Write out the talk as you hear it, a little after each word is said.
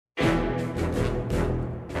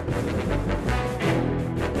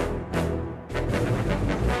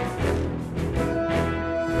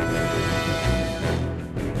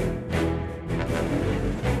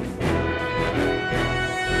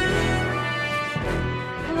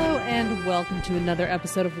and welcome to another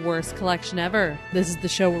episode of Worst Collection Ever. This is the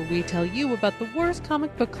show where we tell you about the worst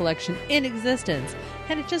comic book collection in existence,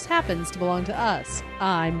 and it just happens to belong to us.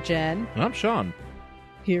 I'm Jen. And I'm Sean.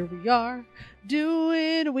 Here we are,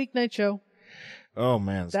 doing a weeknight show. Oh,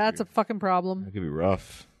 man. That's a fucking problem. That could be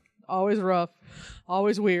rough. Always rough.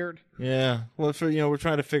 Always weird. Yeah. Well, we're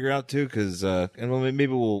trying to figure out, too, because maybe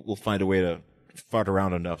we'll find a way to fart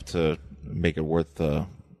around enough to make it worth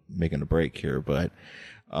making a break here, but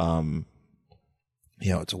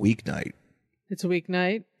it's a weeknight. It's a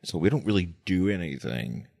weeknight. So we don't really do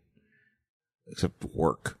anything except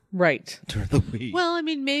work. Right. During the week. Well, I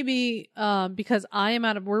mean, maybe because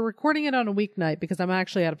we're recording it on a weeknight because I'm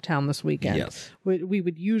actually out of town this weekend. Yes. We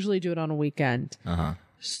would usually do it on a weekend. Uh-huh.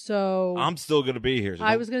 So I'm still going to be here. So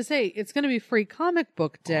I was going to say, it's going to be Free Comic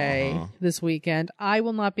Book Day this weekend. I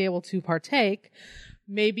will not be able to partake.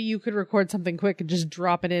 Maybe you could record something quick and just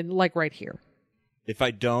drop it in, like right here. If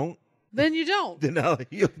I don't, then you don't. Then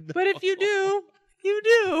you'll know. But if you do, you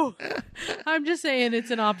do. I'm just saying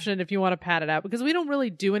it's an option if you want to pad it out, because we don't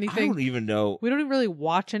really do anything. I don't even know. We don't even really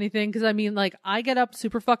watch anything, because I mean, like, I get up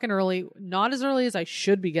super fucking early. Not as early as I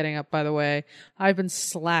should be getting up, by the way. I've been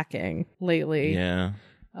slacking lately. Yeah.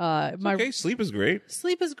 Okay, sleep is great.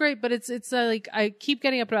 Sleep is great, but it's like I keep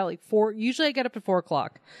getting up at about like 4. Usually I get up at 4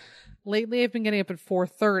 o'clock. Lately I've been getting up at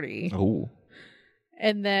 4:30. Oh.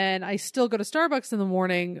 And then I still go to Starbucks in the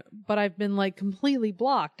morning, but I've been like completely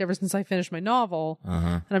blocked ever since I finished my novel.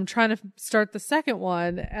 And I'm trying to start the second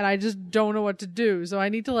one, and I just don't know what to do. So I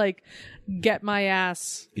need to like get my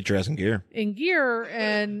ass Get your ass in gear.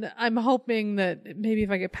 And I'm hoping that maybe if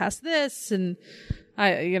I get past this and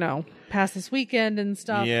I, past this weekend and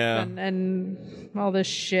stuff, and all this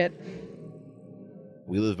shit.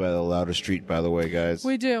 We live by the loudest street, by the way, guys.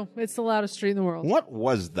 We do. It's the loudest street in the world. What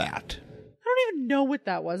was that? I don't even know what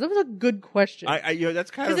that was. That was a good question.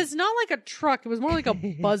 That's kind of, because it's not like a truck. It was more like a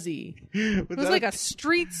buzzy. It was like a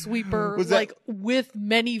street sweeper, with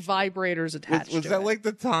many vibrators attached. Was to that it. like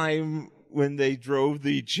the time when they drove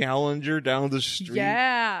the Challenger down the street?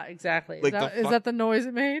 Yeah, exactly. Like is that the noise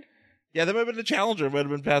it made? Yeah, that might have been the Challenger. Might have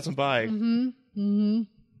been passing by. Mm-hmm.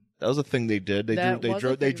 That was a thing they did.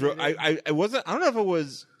 They drove. I wasn't. I don't know if it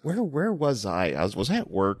was. Where was I? Was I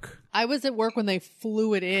at work? I was at work when they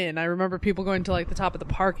flew it in. I remember people going to like the top of the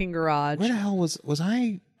parking garage. Where the hell was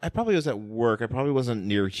I? I probably was at work. I probably wasn't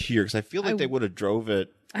near here because I feel like they would have drove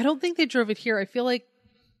it. I don't think they drove it here. I feel like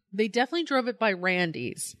they definitely drove it by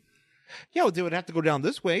Randy's. Yeah, well, they would have to go down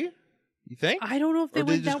this way. You think? I don't know if they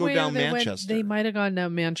went that way. Down Manchester? They might have gone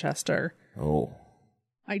down Manchester. Oh.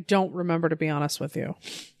 I don't remember, to be honest with you.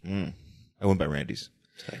 I went by Randy's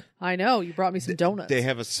today. I know. You brought me some donuts. They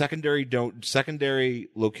have a secondary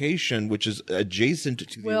location, which is adjacent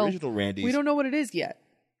to the original Randy's. We don't know what it is yet.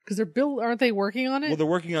 Because aren't they working on it? Well, they're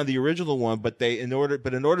working on the original one, but in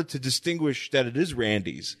order to distinguish that it is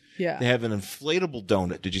Randy's, they have an inflatable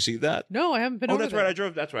donut. Did you see that? No, I haven't been over that's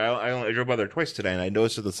right. That's right. I drove by there twice today, and I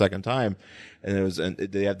noticed it the second time. And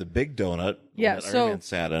they have the big donut. Yeah, that so Iron Man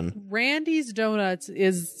sat in. Randy's Donuts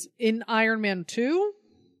is in Iron Man 2.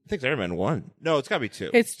 I think it's Iron Man 1. No, it's got to be 2.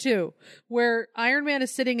 It's 2, where Iron Man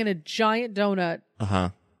is sitting in a giant donut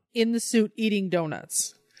in the suit eating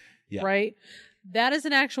donuts. Yeah. Right? That is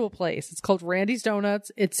an actual place. It's called Randy's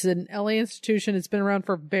Donuts. It's an LA institution. It's been around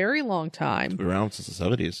for a very long time. It's been around since the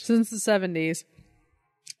 70s. Since the 70s.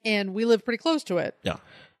 And we live pretty close to it. Yeah.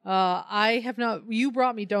 I have not. You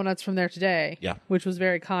brought me donuts from there today. Yeah. Which was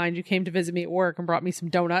very kind. You came to visit me at work and brought me some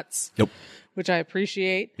donuts. Yep. Which I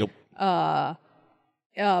appreciate. Yep.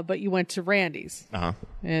 But you went to Randy's.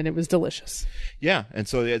 And it was delicious. Yeah. And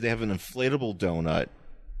so they have an inflatable donut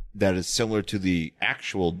that is similar to the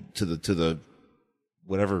actual, to the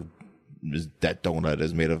whatever that donut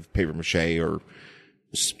is made of, paper mache or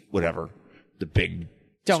whatever, the big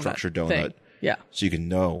structured donut. Thing. Yeah. So you can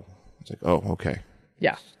know. It's like, oh, okay.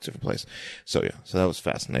 Yeah. It's a different place. So yeah. So that was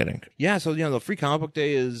fascinating. Yeah. So, the Free Comic Book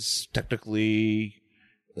Day is technically,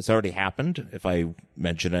 it's already happened. If I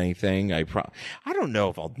mention anything, I don't know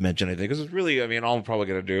if I'll mention anything because it's really, all I'm probably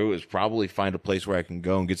going to do is probably find a place where I can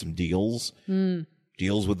go and get some deals.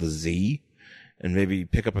 Deals with a Z, and maybe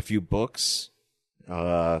pick up a few books.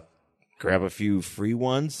 Grab a few free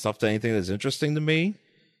ones, stuff to anything that's interesting to me.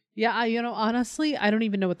 Yeah, honestly, I don't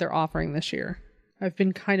even know what they're offering this year. I've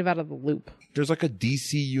been kind of out of the loop. There's like a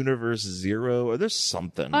DC Universe Zero, or there's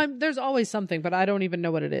something. There's always something, but I don't even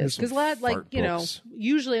know what it is. Because,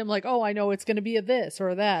 usually I'm like, oh, I know it's going to be a this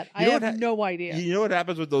or that. I have no idea. You know what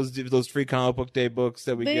happens with those Free Comic Book Day books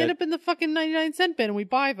that we get? They end up in the fucking 99-cent bin and we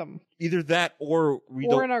buy them. Either that or we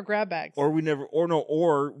don't. Or in our grab bags. Or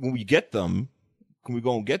when we get them, can we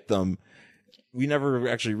go and get them? we never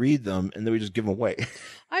actually read them, and then we just give them away.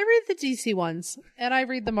 I read the DC ones, and I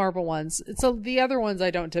read the Marvel ones. So the other ones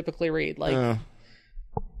I don't typically read. Like,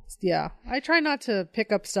 yeah, I try not to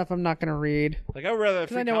pick up stuff I'm not going to read. Like, I'd rather have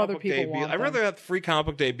Free Comic Book Day I'd rather have Free Comic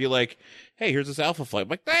Book Day be like, hey, here's this Alpha Flight. I'm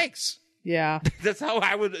like, thanks. Yeah. That's how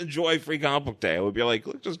I would enjoy Free Comic Book Day. I would be like,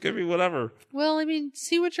 look, just give me whatever. Well, I mean,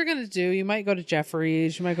 see what you're going to do. You might go to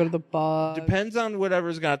Jeffrey's. You might go to the Bug. Depends on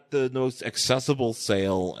whatever's got the most accessible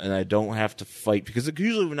sale, and I don't have to fight. Because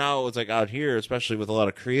usually now it's like out here, especially with a lot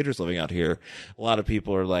of creators living out here, a lot of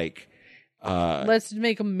people are like, let's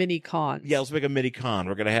make a mini con. Yeah, let's make a mini con.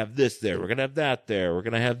 We're going to have this there. We're going to have that there. We're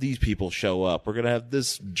going to have these people show up. We're going to have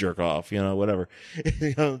this jerk off, whatever.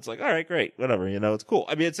 It's like, all right, great, whatever. It's cool.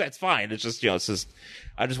 I mean, it's fine. It's just, it's just,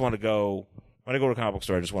 I just want to go, when I go to a comic book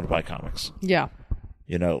store, I just want to buy comics. Yeah.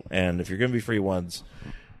 And if you're going to be free ones,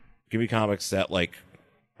 give me comics that, like,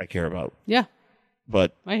 I care about. Yeah.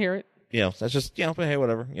 But. I hear it. That's just, but hey,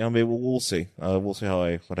 whatever. Maybe we'll see. We'll see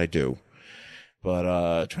what I do.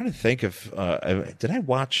 But trying to think if did I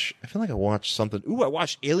watch? I feel like I watched something. Ooh, I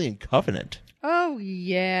watched Alien Covenant. Oh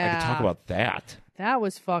yeah, I could talk about that. That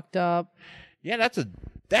was fucked up. Yeah,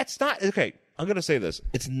 that's not okay. I'm gonna say this.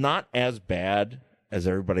 It's not as bad as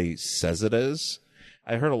everybody says it is.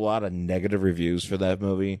 I heard a lot of negative reviews for that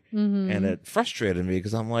movie, and it frustrated me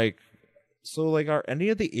because I'm like, so like, are any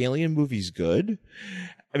of the Alien movies good?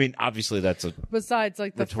 I mean, obviously that's a besides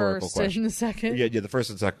like the first question. and the second. Yeah, the first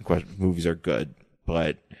and second movies are good,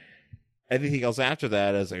 but anything else after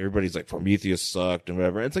that is like, everybody's like Prometheus sucked and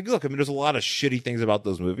whatever. It's like, look, I mean, there's a lot of shitty things about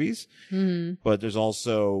those movies, but there's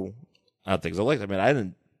also things I liked. I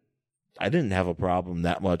mean, I didn't have a problem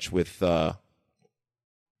that much with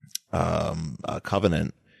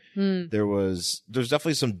Covenant. There's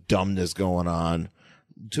definitely some dumbness going on.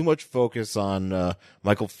 Too much focus on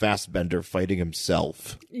Michael Fassbender fighting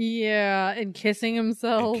himself. Yeah, and kissing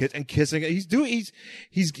himself. And kissing. He's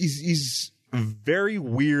very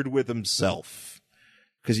weird with himself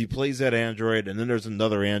because he plays that android, and then there's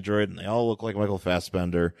another android, and they all look like Michael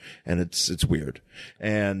Fassbender, and it's weird.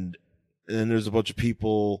 And then there's a bunch of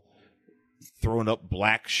people throwing up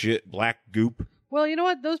black goop. Well, you know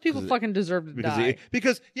what? Those people fucking deserve to die.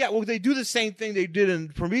 They do the same thing they did in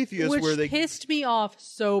Prometheus, where they pissed me off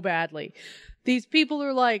so badly. These people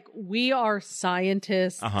are like, we are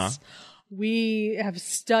scientists. We have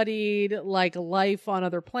studied like life on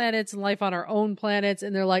other planets and life on our own planets,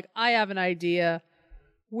 and they're like, I have an idea.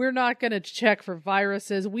 We're not going to check for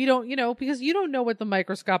viruses. We don't, because you don't know what the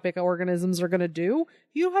microscopic organisms are going to do.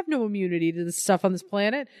 You have no immunity to the stuff on this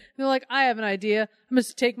planet. And they're like, I have an idea. I'm going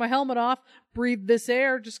to take my helmet off, breathe this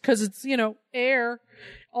air just because it's, air.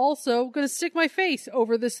 Also, going to stick my face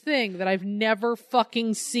over this thing that I've never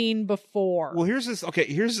fucking seen before. Well, here's this.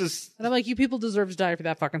 And I'm like, you people deserve to die for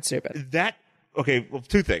that fucking stupid.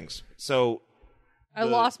 Two things. So, I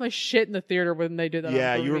lost my shit in the theater when they did that.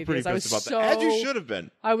 Yeah, you were pretty pissed about that. As you should have been.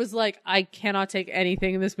 I was like, I cannot take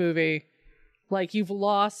anything in this movie. Like, you've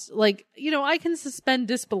lost, like, I can suspend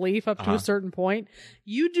disbelief up to a certain point.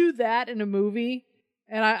 You do that in a movie,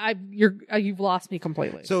 and you've lost me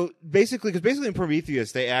completely. So basically in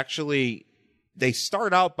Prometheus, they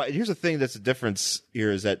start out by, here's the thing that's the difference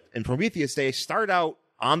here is that in Prometheus, they start out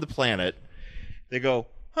on the planet. They go,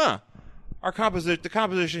 the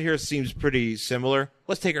composition here seems pretty similar.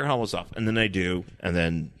 Let's take our helmets off. And then they do. And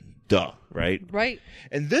then, right? Right.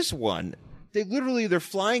 And this one, they're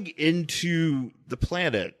flying into the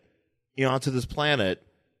planet, onto this planet.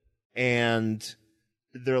 And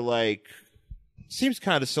they're like, seems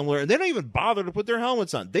kind of similar. And they don't even bother to put their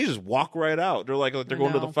helmets on. They just walk right out. They're like they're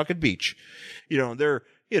going to the fucking beach. They're,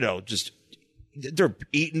 they're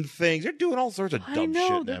eating things. They're doing all sorts of dumb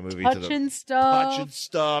shit in that movie. Touching stuff.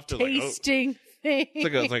 Tasting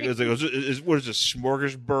things. What is this,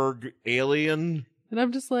 smorgasbord alien? And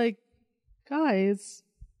I'm just like, guys,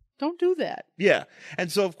 don't do that. Yeah. And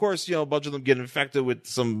so, of course, a bunch of them get infected with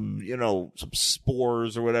some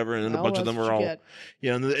spores or whatever. And then a bunch of them are all,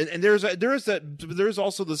 and there's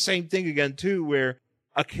also the same thing again, too, where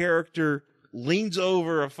a character leans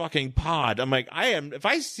over a fucking pod. I'm like, if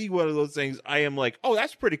I see one of those things, I am like, oh,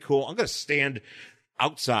 that's pretty cool. I'm going to stand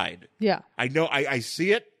outside. Yeah. I know, I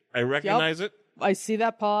see it. I recognize it. I see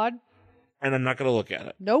that pod. And I'm not going to look at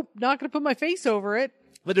it. Nope. Not going to put my face over it.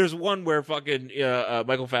 But there's one where fucking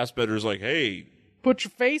Michael Fassbender's like, hey. Put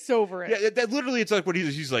your face over it. Yeah, that literally, it's like what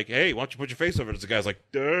he's like, hey, why don't you put your face over it? It's the guy's like,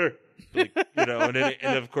 duh. Like,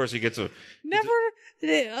 and of course he gets did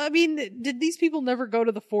these people never go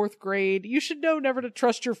to the 4th grade? You should know never to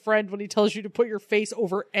trust your friend when he tells you to put your face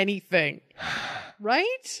over anything.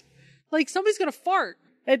 Right? Like, somebody's gonna fart.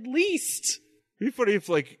 At least. It'd be funny if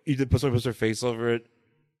like you did somebody puts their face over it,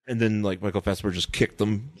 and then like Michael Fassbender just kicked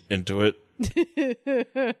them into it. Put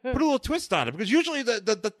a little twist on it, because usually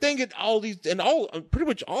the thing in all pretty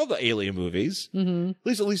much all the Alien movies, at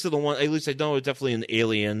least in the one, at least I know it's definitely an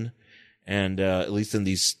Alien, and at least in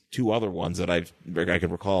these two other ones that I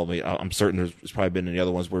can recall, I'm certain there's probably been any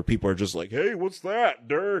other ones where people are just like, "Hey, what's that,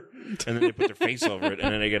 der?" And then they put their face over it,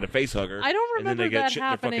 and then they get a face hugger. I don't remember that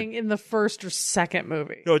happening in the first or second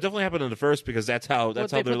movie. No, it definitely happened in the first, because that's how they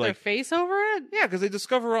they're put like their face over it. Yeah, because they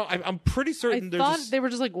discover. I'm pretty certain. I thought they were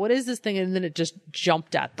just like, "What is this thing?" And then it just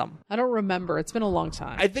jumped at them. I don't remember. It's been a long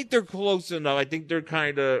time. I think they're close enough. I think they're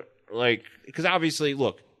kind of like, because obviously,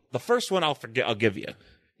 look, the first one I'll give you.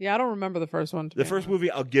 Yeah, I don't remember the first one. The first movie,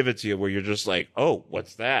 I'll give it to you, where you're just like, "Oh,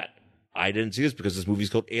 what's that? I didn't see this because this movie's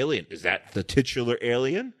called Alien. Is that the titular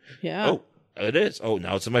Alien?" Yeah. Oh, it is. Oh,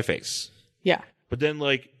 now it's in my face. Yeah. But then,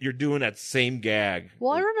 like, you're doing that same gag.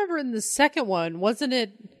 Well, I remember in the second one, wasn't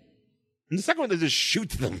it? In the second one, they just shoot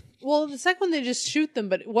them. Well, in the second one, they just shoot them,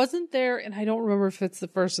 but it wasn't there, and I don't remember if it's the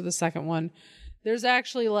first or the second one. There's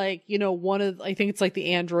actually, like, I think it's like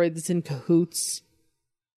the android that's in cahoots.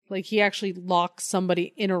 Like, he actually locks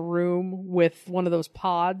somebody in a room with one of those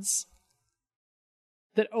pods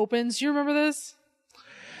that opens. Do you remember this?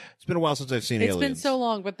 It's been a while since I've seen Aliens. It's been so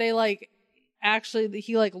long, but they, like, actually,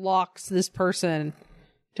 he, like, locks this person.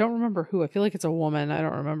 Don't remember who. I feel like it's a woman. I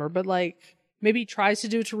don't remember. But, like, maybe he tries to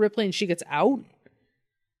do it to Ripley and she gets out.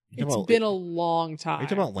 It's been a long time. Are you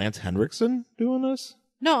talking about Lance Henriksen doing this?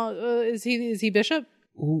 No, is he Bishop?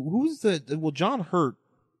 Who's well, John Hurt.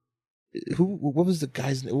 What was the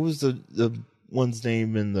guy's name? What was the one's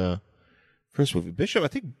name in the first movie? Bishop, I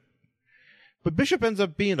think. But Bishop ends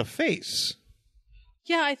up being a face.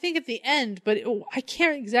 Yeah, I think at the end, but I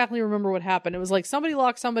can't exactly remember what happened. It was like somebody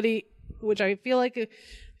locked somebody, which I feel like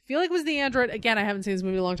was the android. Again, I haven't seen this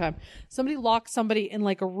movie in a long time. Somebody locked somebody in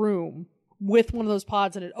like a room with one of those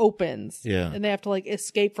pods, and it opens. Yeah. And they have to like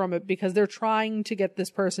escape from it because they're trying to get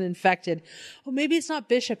this person infected. Oh, maybe it's not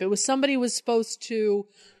Bishop. It was somebody was supposed to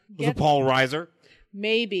Was it Paul Reiser?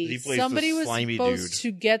 Maybe somebody was supposed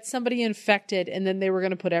to get somebody infected, and then they were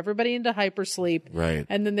going to put everybody into hypersleep. Right.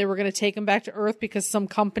 And then they were going to take them back to Earth because some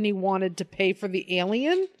company wanted to pay for the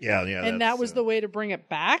alien. Yeah. And that was the way to bring it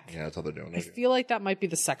back. Yeah, that's how they're doing it. I feel like that might be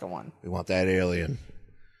the second one. We want that alien.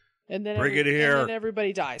 And then bring it here. And then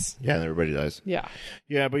everybody dies. Yeah, and everybody dies. Yeah.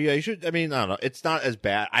 Yeah, but yeah, you should. I mean, I don't know. It's not as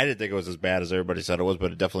bad. I didn't think it was as bad as everybody said it was,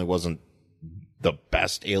 but it definitely wasn't the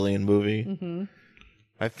best Alien movie. Mm-hmm.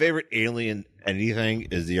 My favorite Alien anything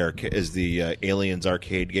is the Aliens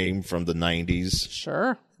arcade game from the 90s.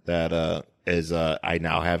 Sure. That I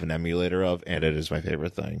now have an emulator of, and it is my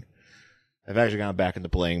favorite thing. I've actually gone back into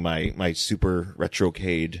playing my Super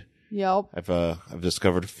Retrocade. Yep. I've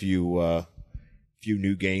discovered a few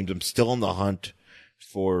new games. I'm still on the hunt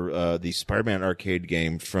for the Spider-Man arcade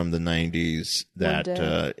game from the 90s that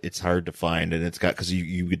it's hard to find, and it's got, because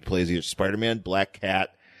you could play as either Spider-Man, Black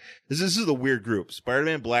Cat. This is a weird group: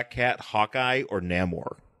 Spider-Man, Black Cat, Hawkeye, or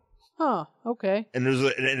Namor. Huh. Okay. And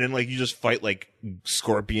and then like you just fight like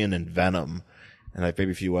Scorpion and Venom, and like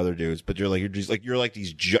maybe a few other dudes. But you're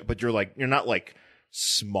not like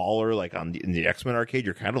smaller like in the X-Men arcade.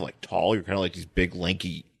 You're kind of like tall. You're kind of like these big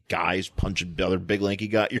lanky guys punching other big lanky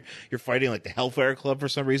guys. You're fighting like the Hellfire Club for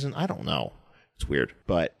some reason. I don't know. It's weird.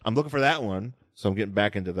 But I'm looking for that one, so I'm getting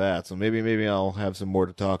back into that. So maybe I'll have some more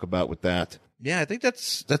to talk about with that. Yeah, I think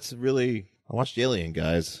that's really. I watched Alien,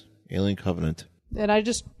 guys. Alien Covenant. And I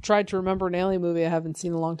just tried to remember an Alien movie I haven't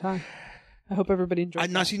seen in a long time. I hope everybody enjoyed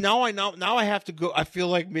it. Now I have to go. I feel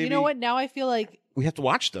like maybe. You know what? Now I feel like we have to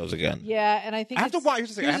watch those again. Yeah, and I think I have to watch.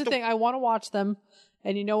 Here's the thing. I want to watch them,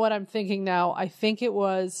 and you know what I'm thinking now? I think it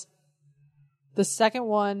was the second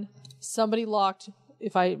one. Somebody locked,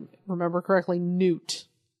 if I remember correctly, Newt,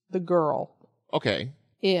 the girl. Okay.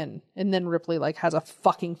 In, and then Ripley like has a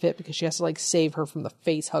fucking fit because she has to like save her from the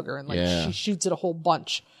face hugger, and like she shoots it a whole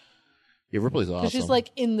bunch. Yeah, Ripley's awesome. She's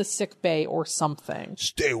like in the sick bay or something.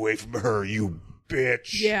 Stay away from her, you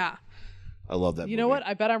bitch. Yeah. I love that movie. You know what?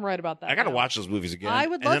 I bet I'm right about that. I gotta watch those movies again. I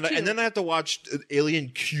would love to. And then I have to watch Alien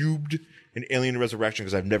Cubed and Alien Resurrection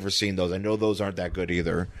because I've never seen those. I know those aren't that good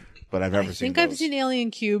either, but I've never seen those. I think I've seen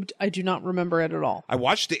Alien Cubed. I do not remember it at all. I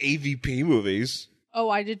watched the AVP movies.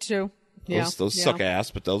 Oh, I did too. Those suck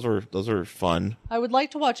ass, but those are fun. I would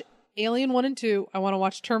like to watch Alien 1 and 2. I want to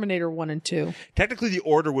watch Terminator 1 and 2. Technically, the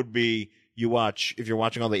order would be if you're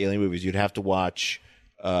watching all the Alien movies, you'd have to watch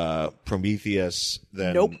Prometheus,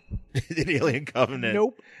 then Alien Covenant.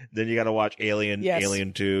 Nope. Then you got to watch Alien,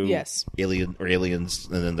 Alien 2, yes, Aliens,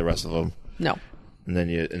 and then the rest of them. No. And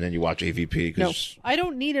then you watch AVP. No, 'cause I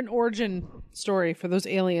don't need an origin story for those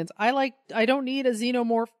aliens. I don't need a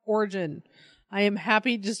xenomorph origin. I am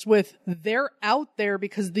happy just with they're out there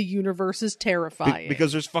because the universe is terrifying.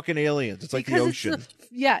 because there's fucking aliens. It's like the ocean.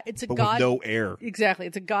 It's a but god. with no air. Exactly.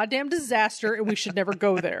 It's a goddamn disaster and we should never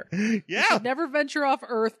go there. Yeah. We should never venture off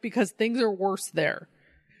Earth because things are worse there.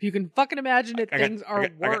 If you can fucking imagine it, things are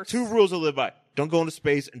worse. I got 2 rules to live by. Don't go into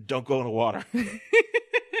space and don't go into water.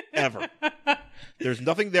 Ever. There's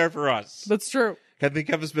nothing there for us. That's true. I think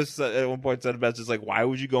Kevin Smith at one point said about it's like, why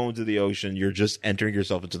would you go into the ocean? You're just entering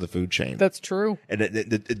yourself into the food chain. That's true. And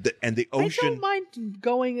the ocean. I don't mind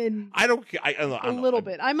going in. I don't. A little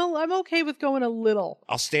bit. I'm okay with going a little.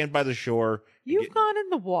 I'll stand by the shore. You've gone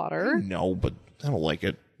in the water. No, but I don't like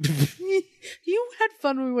it. You had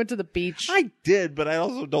fun when we went to the beach. I did, but I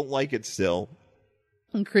also don't like it still.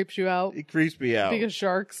 It creeps you out. It creeps me out. Because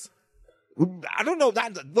sharks. I don't know.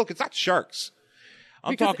 Look, it's not sharks.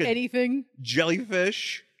 I'm talking anything.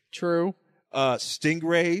 Jellyfish. True.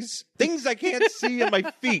 Stingrays. Things I can't see in my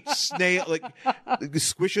feet. Snail, like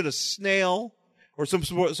squishing a snail or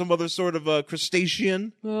some other sort of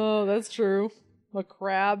crustacean. Oh, that's true. A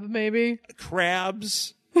crab, maybe.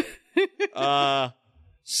 Crabs.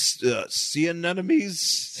 Sea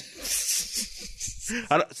anemones.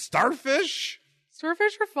 Starfish.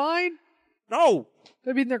 Starfish are fine. No.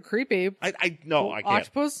 I mean, they're creepy. I can't.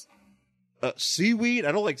 Octopus. Seaweed?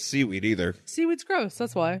 I don't like seaweed either. Seaweed's gross,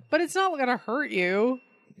 that's why. But it's not gonna hurt you.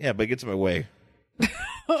 Yeah, but it gets in my way.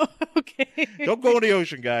 Okay. Don't go in the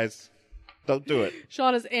ocean, guys. Don't do it.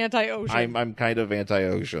 Sean is anti-ocean. I'm kind of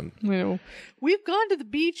anti-ocean. No. We've gone to the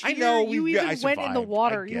beach. I know. You even went in the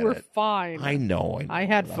water. You were fine. I know. I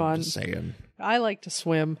had fun. I'm just saying. I like to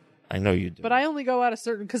swim. I know you do. But I only go out a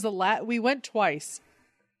certain... Because we went twice.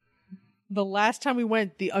 The last time we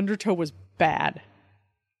went, the undertow was bad.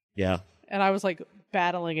 Yeah. And I was like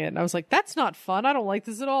battling it. And I was like, that's not fun. I don't like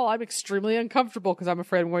this at all. I'm extremely uncomfortable because I'm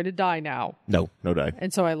afraid I'm going to die now. No die.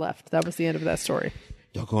 And so I left. That was the end of that story.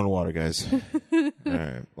 Don't go in the water, guys. All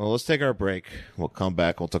right. Well, let's take our break. We'll come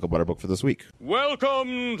back. We'll talk about our book for this week.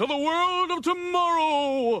 Welcome to the world of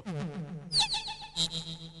tomorrow!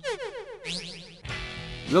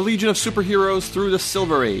 The Legion of Superheroes through the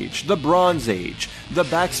Silver Age, the Bronze Age, the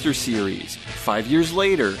Baxter series. 5 years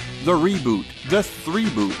later, the reboot, the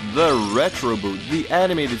 3-boot, the retro-boot, the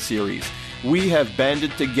animated series. We have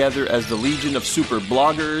banded together as the Legion of Super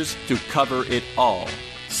Bloggers to cover it all.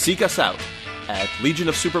 Seek us out at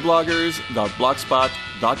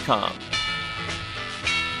legionofsuperbloggers.blogspot.com.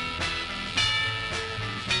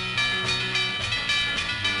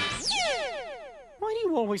 Why do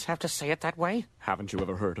you always have to say it that way? Haven't you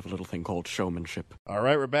ever heard of a little thing called showmanship? All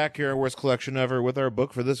right, we're back here, worst collection ever, with our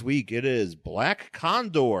book for this week. It is Black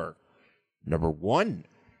Condor, number 1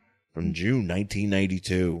 from June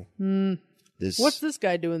 1992. What's this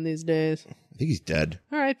guy doing these days? I think he's dead.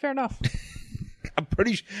 All right, fair enough. I'm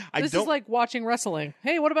pretty sure. This is like watching wrestling.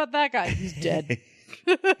 Hey, what about that guy? He's dead.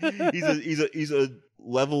 he's a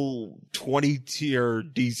level 20 tier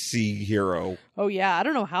DC hero. Oh yeah, I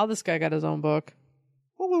don't know how this guy got his own book.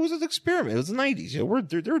 Well, it was an experiment. It was the 90s. You know,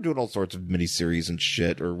 they were doing all sorts of miniseries and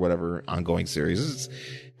shit or whatever ongoing series.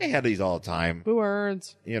 They had these all the time. Boo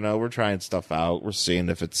earns. You know, we're trying stuff out. We're seeing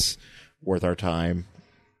if it's worth our time.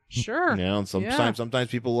 Sure. You know, and sometimes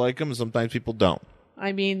people like them and sometimes people don't.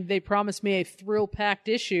 I mean, they promised me a thrill-packed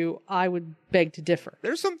issue. I would beg to differ.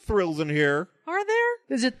 There's some thrills in here. Are there?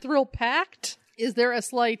 Is it thrill-packed? Is there a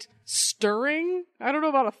slight stirring? I don't know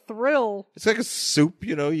about a thrill. It's like a soup,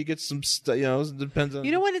 you know. You get some, you know, it depends on.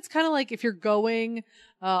 You know what? It's kind of like if you're going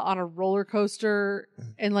on a roller coaster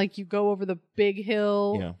and like you go over the big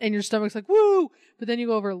hill and your stomach's like, woo! But then you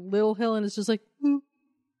go over a little hill and it's just like, woo.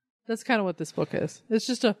 That's kind of what this book is. It's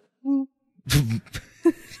just a woo.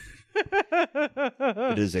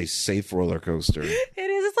 It is a safe roller coaster. It is.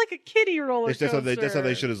 It's like a kiddie roller coaster. That's how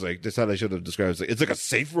they should have described it. It's like a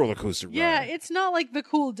safe roller coaster ride. Yeah, it's not like the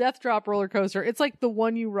cool Death Drop roller coaster. It's like the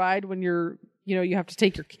one you ride when you have to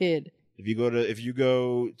take your kid. If you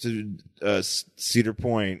go to Cedar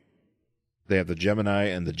Point, they have the Gemini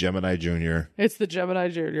and the Gemini Junior. It's the Gemini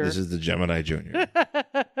Junior. This is the Gemini Junior.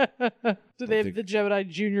 Do they have the Gemini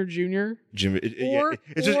Junior?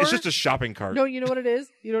 It's just a shopping cart. No, you know what it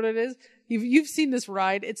is? You've seen this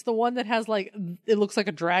ride. It's the one that has like, it looks like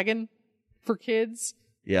a dragon for kids.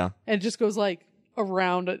 Yeah. And it just goes like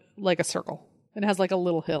around like a circle. And it has like a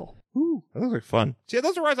little hill. Ooh, that looks like fun. See,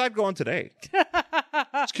 those are rides I'd go on today.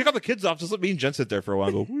 Just kick all the kids off. Just let me and Jen sit there for a while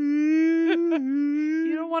and go.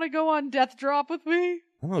 You don't want to go on Death Drop with me?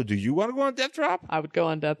 Oh, do you want to go on Death Drop? I would go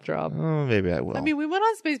on Death Drop. Oh, maybe I will. I mean, we went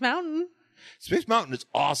on Space Mountain. Space Mountain is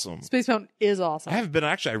awesome. Space Mountain is awesome. I haven't been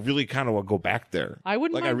actually. I really kind of want to go back there. I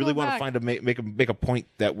wouldn't like. mind I really going want to back. make a point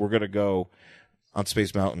that we're gonna go on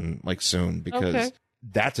Space Mountain like soon because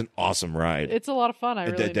that's an awesome ride. It's a lot of fun. I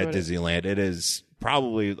really at enjoyed it. Disneyland. It is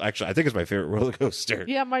probably actually I think it's my favorite roller coaster.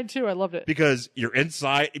 Yeah, mine too. I loved it. Because you're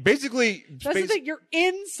inside. Basically, That's the thing. You're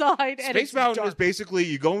inside, and Space it's Mountain dark. is basically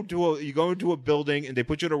you go into a building and they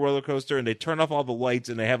put you in a roller coaster and they turn off all the lights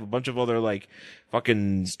and they have a bunch of other like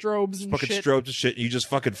fucking strobes and shit. strobes and shit. And you just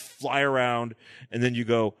fucking fly around and then you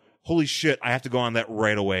go, holy shit, I have to go on that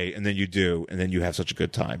right away. And then you do, and then you have such a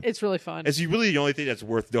good time. It's really fun. It's really the only thing that's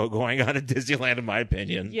worth going on at Disneyland, in my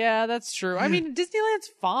opinion. Yeah, that's true. I mean,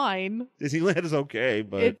 Disneyland's fine. Disneyland is okay,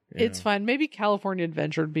 but it's fine. Maybe California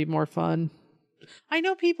Adventure would be more fun. I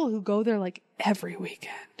know people who go there like every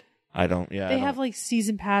weekend. I don't. Yeah, they have like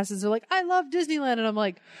season passes. They're like, I love Disneyland, and I'm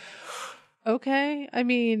like, okay. I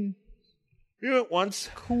mean, you went once.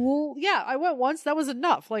 Cool. Yeah, I went once. That was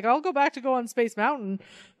enough. Like, I'll go back to go on Space Mountain,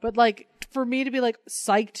 but like for me to be like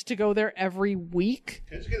psyched to go there every week.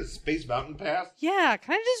 Can I just get a Space Mountain pass? Yeah.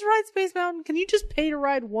 Can I just ride Space Mountain? Can you just pay to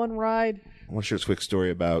ride one ride? I want to share a quick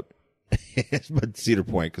story about Cedar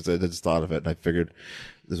Point because I just thought of it and I figured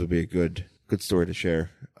this would be a good story to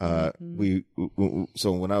share. We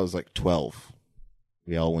so when I was like 12,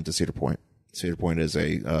 we all went to Cedar Point. Cedar Point is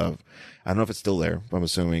I don't know if it's still there, but I'm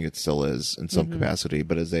assuming it still is in some capacity,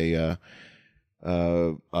 but is a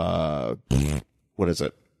what is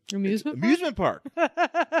it? Amusement park.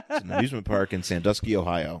 It's an amusement park in Sandusky,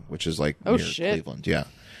 Ohio, which is like near Cleveland. Yeah.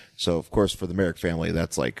 So of course for the Merrick family,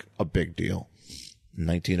 that's like a big deal.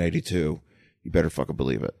 1992, you better fucking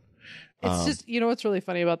believe it. It's just, you know what's really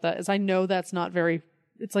funny about that is I know that's not very,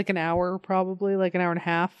 it's like an hour probably, like an hour and a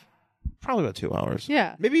half. Probably about 2 hours.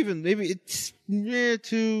 Yeah. Maybe it's,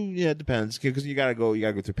 it depends. Because you gotta go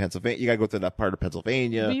through Pennsylvania. You gotta go through that part of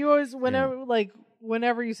Pennsylvania. But you always,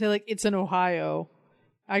 whenever you say like, it's in Ohio,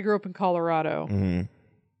 I grew up in Colorado. Mm-hmm.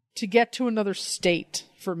 To get to another state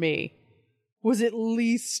for me was at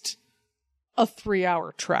least a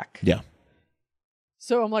 3-hour trek. Yeah.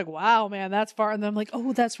 So I'm like, wow, man, that's far. And then I'm like,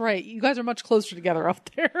 oh, that's right. You guys are much closer together up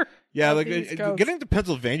there. Yeah, like getting to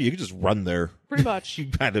Pennsylvania, you can just run there. Pretty much.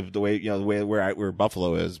 Kind of the way where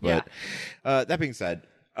Buffalo is. But that being said,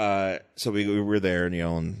 so we were there,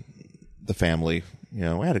 and the family, we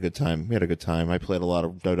had a good time. I played a lot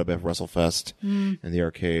of WWF WrestleFest in the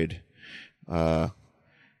arcade.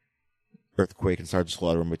 Earthquake and Sergeant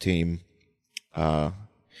Slaughter were my team. And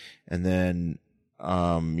then,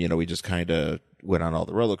 we just kind of went on all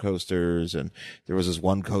the roller coasters, and there was this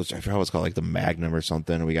one coaster, I forgot what it's called, like the Magnum or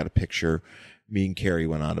something, and we got a picture. Me and Carrie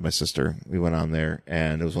went on to my sister. We went on there,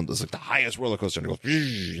 and it was like the highest roller coaster, and it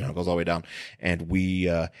goes, goes all the way down. And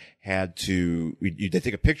we had to, they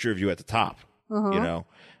take a picture of you at the top,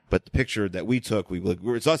 but the picture that we took,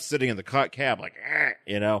 it's us sitting in the cab, like,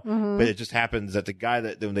 but it just happens that the guy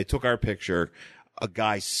when they took our picture, a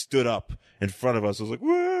guy stood up in front of us. I was like,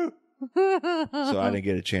 woo! So I didn't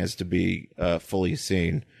get a chance to be fully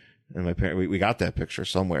seen. And my parents, we got that picture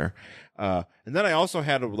somewhere. And then I also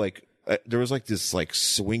had there was like this like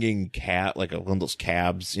swinging cat, like one of those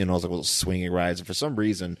cabs, it was like little swinging rides. And for some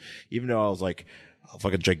reason, even though I was like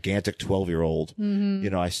a gigantic 12-year-old,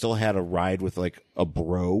 I still had a ride with like a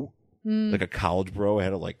bro, like a college bro. I had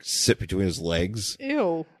to like sit between his legs.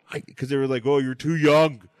 Ew. Because they were like, oh, you're too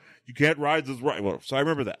young. You can't ride this ride. Well, so I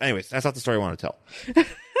remember that. Anyways, that's not the story I want to tell.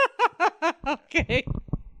 Okay.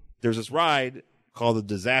 There's this ride called the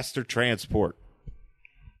Disaster Transport.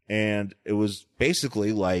 And it was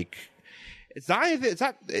basically like, I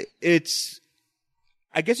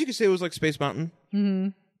guess you could say it was like Space Mountain,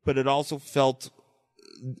 but it also felt,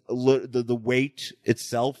 the weight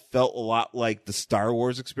itself felt a lot like the Star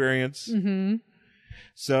Wars experience. Mm-hmm.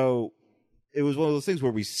 So it was one of those things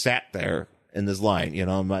where we sat there in this line,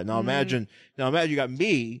 now imagine you got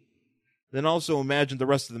me, then also imagine the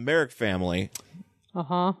rest of the Merrick family.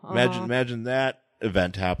 Imagine that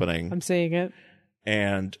event happening. I'm seeing it.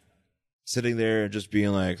 And sitting there and just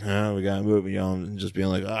being like, we gotta move, and just being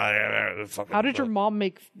like, how did your mom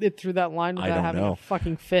make it through that line without having a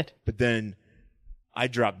fucking fit? But then I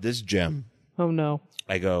dropped this gem. Oh no.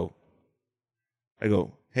 I go,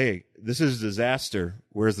 hey, this is disaster.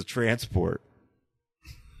 Where's the transport?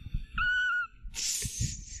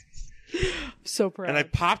 So proud. And I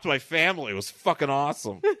popped my family. It was fucking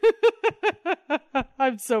awesome.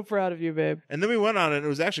 I'm so proud of you, babe. And then we went on it. And it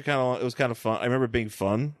was actually kind of fun. I remember it being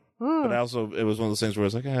fun. But it was one of those things where I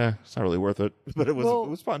was like, it's not really worth it. But it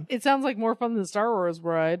was fun. It sounds like more fun than the Star Wars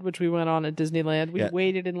ride, which we went on at Disneyland. We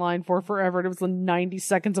waited in line for forever. And it was 90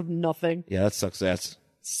 seconds of nothing. Yeah, that sucks ass.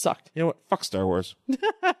 Sucked. You know what? Fuck Star Wars.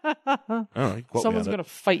 I don't know. You quote Someone's me on going it. to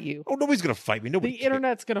fight you. Oh, nobody's gonna fight me. Nobody. The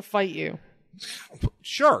internet's going to fight you.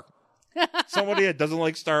 Sure. Somebody that doesn't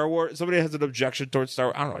like Star Wars. Somebody has an objection towards Star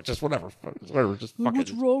Wars. I don't know. Just whatever. Whatever. Just fuck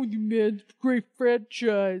What's it. wrong with you, man? Great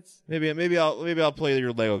franchise. Maybe I'll play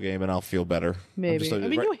your Lego game and I'll feel better. Maybe. I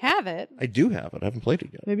mean, you have it. I do have it. I haven't played it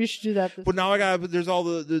yet. Maybe you should do that. But now there's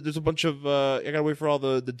a bunch of I gotta wait for all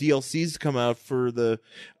the DLCs to come out for the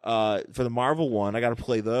Marvel one. I gotta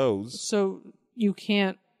play those. So you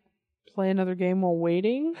can't play another game while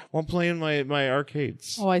waiting? Well, I'm playing my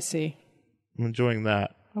arcades. Oh, I see. I'm enjoying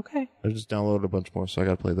that. Okay. I just downloaded a bunch more, so I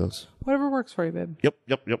gotta play those. Whatever works for you, babe.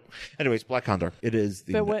 Yep. Anyways, Black Condor. It is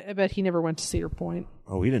the. But I bet he never went to Cedar Point.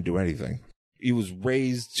 Oh, he didn't do anything. He was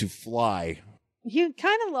raised to fly. He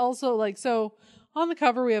kind of also so on the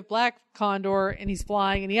cover we have Black Condor and he's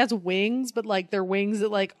flying and he has wings, but they're wings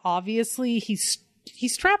that obviously he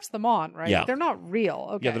straps them on, right? Yeah. They're not real.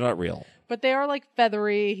 Okay. Yeah, they're not real. But they are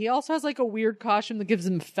feathery. He also has a weird costume that gives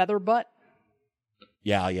him feather butt.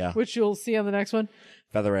 Yeah. Which you'll see on the next one.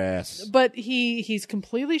 Feather ass. But he's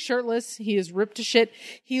completely shirtless. He is ripped to shit.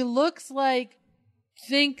 He looks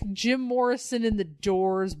think Jim Morrison in the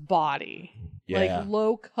Doors body. Yeah.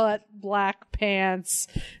 Low cut black pants.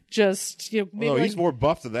 Just, maybe he's more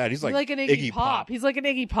buff than that. He's like an Iggy Pop. He's like an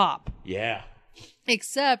Iggy Pop. Yeah.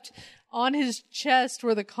 Except on his chest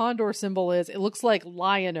where the condor symbol is, it looks like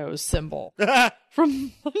Lion-O's symbol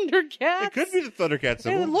from Thundercats. It could be the Thundercats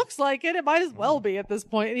symbol. It looks like it. It might as well be at this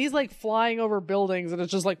point. And he's flying over buildings and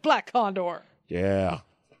it's just Black Condor. Yeah.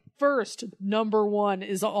 First, number one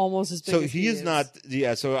is almost as big So as he is not,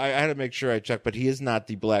 so I had to make sure I checked, but he is not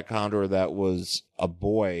the Black Condor that was a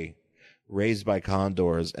boy raised by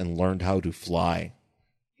condors and learned how to fly.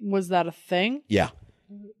 Was that a thing? Yeah.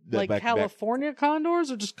 California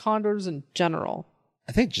condors or just condors in general?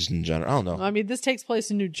 I think just in general. I don't know. I mean, this takes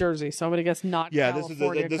place in New Jersey, so I'm going to guess not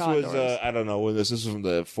California this condors. was, I don't know, when this is from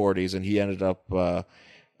the 40s, and he ended up,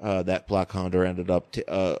 that Black Condor ended up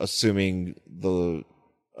assuming the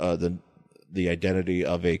identity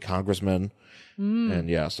of a congressman. And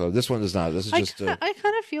yeah, so this one is not. This is just. I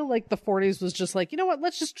kind of feel like the 40s was just you know what?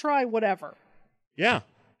 Let's just try whatever. Yeah.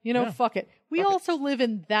 Fuck it. We also live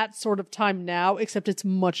in that sort of time now, except it's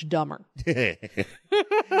much dumber.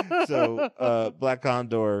 So, Black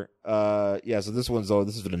Condor, so this this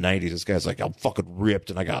is for the 90s. This guy's I'm fucking ripped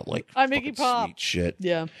and I got I'm Iggy Pop. Sweet shit.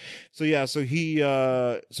 Yeah. So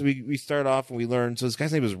we start off and we learn, so this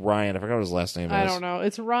guy's name is Ryan. I forgot what his last name is. I don't know.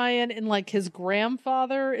 It's Ryan and his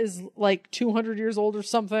grandfather is 200 years old or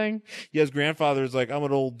something. Yeah, his grandfather's I'm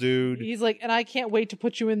an old dude. He's and I can't wait to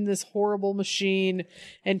put you in this horrible machine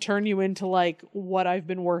and turn you into what I've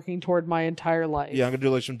been working toward my entire life. Yeah, I'm gonna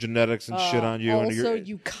do some genetics and shit on you. Also,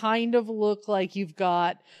 you kind of look like you've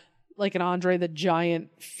got an Andre the Giant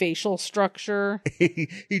facial structure.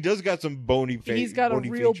 He does got some bony face. He's got a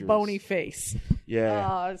real features. bony face.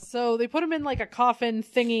 Yeah. So they put him in a coffin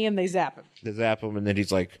thingy and they zap him. They zap him and then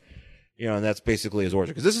he's and that's basically his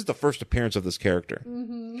origin. Because this is the first appearance of this character.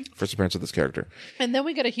 Mm-hmm. First appearance of this character. And then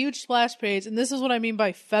we get a huge splash page, and this is what I mean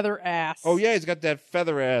by feather ass. Oh, yeah, he's got that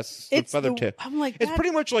feather ass, feather tip. I'm it's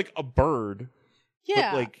pretty much like a bird.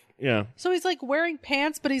 Yeah. But yeah. So he's wearing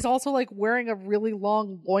pants, but he's also wearing a really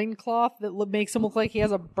long loincloth that makes him look like he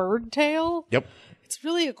has a bird tail. Yep. It's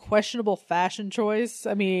really a questionable fashion choice.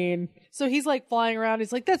 I mean, so he's flying around.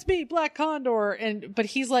 He's that's me, Black Condor. But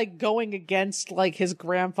he's going against his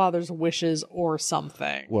grandfather's wishes or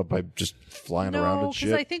something. What, by just flying around and No, shit?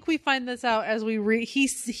 because I think we find this out as we read.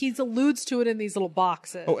 He alludes to it in these little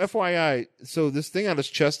boxes. Oh, FYI, so this thing on his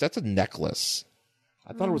chest, that's a necklace.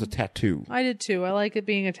 I thought it was a tattoo. I did too. I like it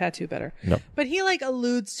being a tattoo better. No. But he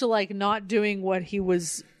alludes to not doing what he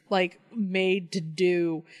was made to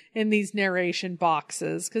do in these narration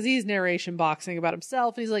boxes, because he's narration boxing about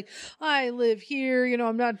himself. And he's I live here,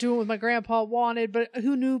 I'm not doing what my grandpa wanted, but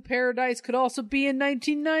who knew paradise could also be in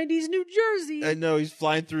 1990s New Jersey? I know, he's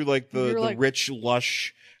flying through the rich,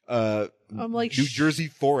 lush I'm New Jersey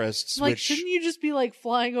forests. Shouldn't you just be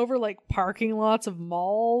flying over parking lots of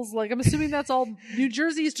malls? I'm assuming that's all. New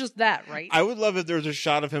Jersey is just that, right? I would love if there was a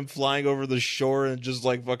shot of him flying over the shore and just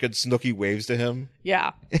fucking Snooki waves to him.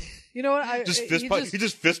 Yeah. You know what? He just fist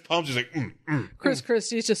pumps. He's Chris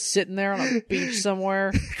Christie's just sitting there on a beach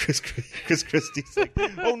somewhere. Chris Christie's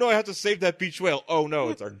oh no, I have to save that beach whale. Oh no,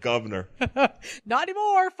 it's our governor. Not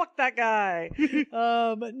anymore. Fuck that guy.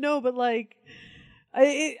 No, but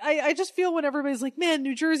I just feel when everybody's man,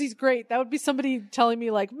 New Jersey's great. That would be somebody telling me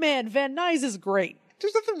man, Van Nuys is great.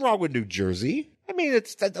 There's nothing wrong with New Jersey. I mean,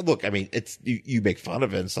 look. I mean, it's you make fun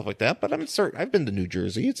of it and stuff like that, but I'm certain I've been to New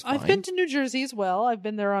Jersey. It's fine. I've been to New Jersey as well. I've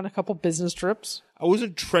been there on a couple business trips. I was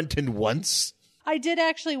in Trenton once. I did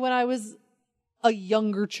actually when I was a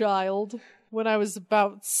younger child. When I was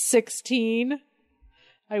about 16,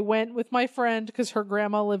 I went with my friend because her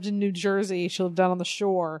grandma lived in New Jersey. She lived down on the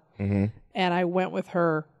shore, and I went with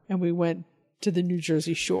her, and we went to the New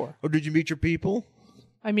Jersey shore. Oh, did you meet your people?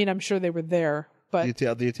 I mean, I'm sure they were there. But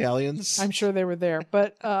The Italians? I'm sure they were there.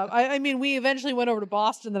 But, I mean, we eventually went over to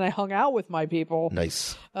Boston, and I hung out with my people.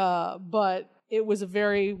 Nice. But it was a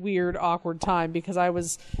very weird, awkward time because I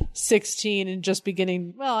was 16 and just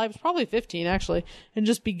beginning, well, I was probably 15, actually, and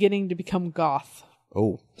just beginning to become goth.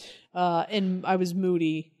 Oh. And I was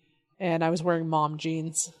moody, and I was wearing mom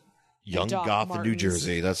jeans. Young Doc goth in New Martens.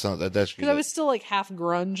 Jersey. That's Because I was still like half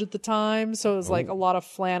grunge at the time, so it was like a lot of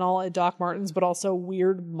flannel at Doc Martens, but also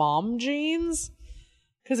weird mom jeans.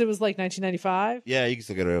 Because it was like 1995. Yeah, you can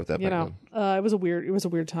still get away with that. It was a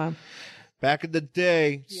weird time. Back in the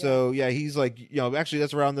day. Yeah. So yeah, he's like, actually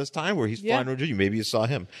that's around this time where he's flying to New Jersey. Maybe you saw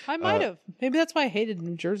him. I might have. Maybe that's why I hated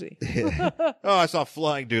New Jersey. Oh, I saw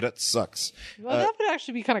flying, dude. That sucks. Well, that would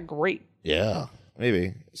actually be kind of great. Yeah,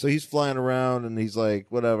 maybe. So he's flying around and he's like,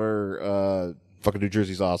 whatever, fucking New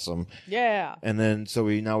Jersey's awesome. Yeah. And then so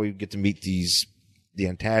we get to meet the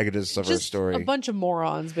antagonists of our story. A bunch of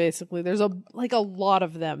morons, basically. There's a lot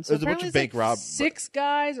of them. So there's a bunch of bank robbers. 6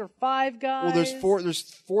 guys or 5 guys. Well, there's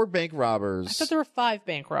 4 bank robbers. I thought there were 5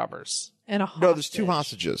 bank robbers and a hostage. No, there's 2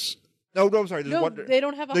 hostages. No, I'm sorry. There's one. They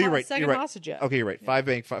don't have a second hostage yet. Okay, you're right. 5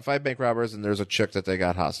 bank robbers, and there's a chick that they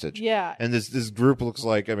got hostage. Yeah. And this group looks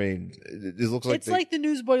like, it looks like it's like the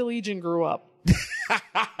Newsboy Legion grew up.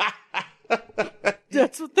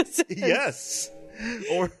 That's what this is. Yes.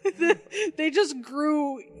 Or they just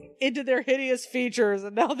grew into their hideous features,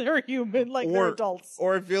 and now they're human, they're adults.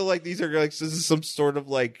 Or I feel like these are this is some sort of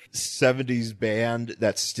 70s band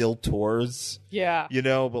that still tours. Yeah.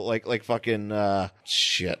 But like fucking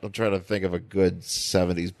shit. I'm trying to think of a good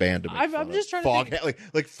 70s band to make fun I'm just of. trying to think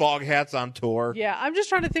like Fog Hats on tour. Yeah, I'm just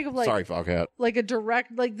trying to think of sorry, Fog Hat. Like a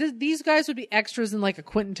direct these guys would be extras in a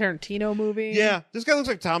Quentin Tarantino movie. Yeah, this guy looks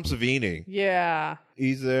like Tom Savini. Yeah.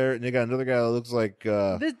 He's there, and they got another guy that looks like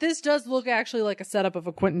this does look actually like a setup of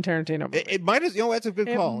a Quentin Tarantino movie. It might as that's a good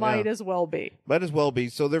call. It might as well be. Might as well be.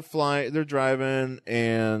 So they're driving,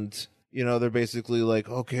 and they're basically like,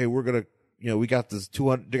 okay, we're gonna we got this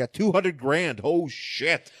 200. They got 200 grand. Oh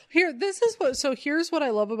shit! Here's what I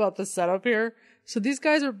love about the setup here. So these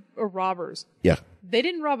guys are robbers. Yeah. They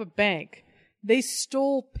didn't rob a bank. They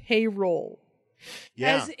stole payroll.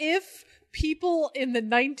 Yeah. As if people in the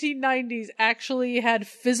 1990s actually had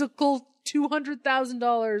physical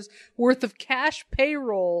 $200,000 worth of cash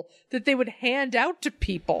payroll that they would hand out to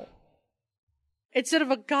people instead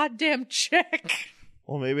of a goddamn check.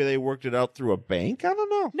 Well, maybe they worked it out through a bank. I don't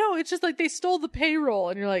know. No, it's just they stole the payroll,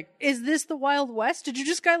 and you're like, "Is this the Wild West? Did you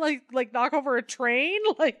just like knock over a train?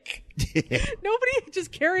 Nobody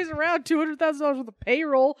just carries around $200,000 worth of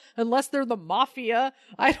payroll unless they're the mafia.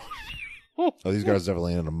 I don't." Oh, these guys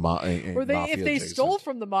definitely in a mafia. Or if they stole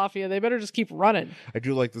from the mafia, they better just keep running. I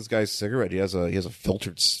do like this guy's cigarette. He has a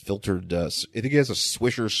filtered. I think he has a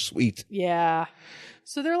Swisher Sweet. Yeah.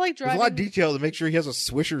 So they're driving. There's a lot of detail to make sure he has a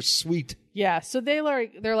Swisher Sweet. Yeah. So they're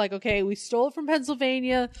like, okay, we stole it from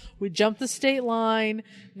Pennsylvania. We jumped the state line.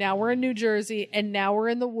 Now we're in New Jersey, and now we're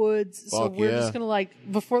in the woods. So we're just gonna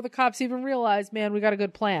before the cops even realize, man, we got a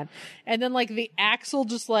good plan. And then the axle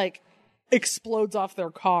just explodes off their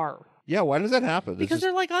car. Yeah, why does that happen? Because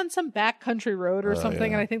they're on some backcountry road or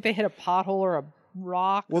something, and I think they hit a pothole or a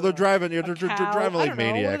rock. Well, they're driving. They're driving like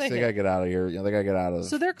maniacs. They gotta get out of here. They gotta get out of.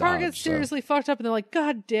 So their car gets seriously fucked up, and they're like,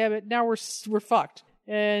 "God damn it! Now we're fucked."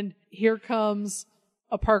 And here comes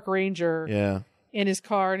a park ranger. Yeah. In his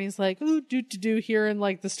car, and he's like, "Ooh, do hearing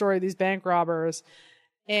the story of these bank robbers."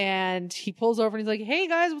 And he pulls over and he's like, "Hey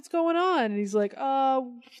guys, what's going on?" And he's like,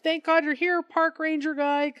 thank God you're here, park ranger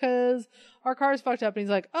guy, because our car's fucked up." And he's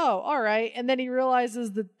like, "Oh, all right." And then he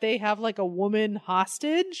realizes that they have a woman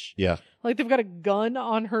hostage. Yeah. They've got a gun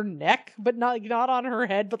on her neck, but not on her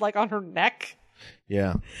head, but on her neck.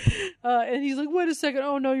 Yeah. And he's like, "Wait a second.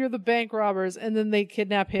 Oh no, you're the bank robbers." And then they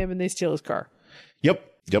kidnap him and they steal his car. Yep.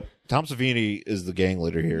 Tom Savini is the gang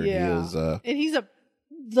leader here. Yeah. He is, and he's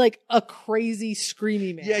a crazy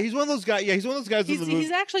screamy man. Yeah, he's one of those guys. Yeah, he's one of those guys.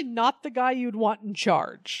 He's actually not the guy you'd want in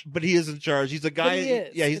charge. But he is in charge. He's the guy.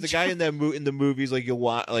 He's the guy in the movies. You'll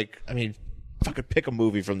want. Fucking pick a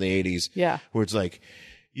movie from the 80s. Yeah. Where it's the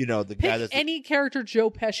guy that's any character Joe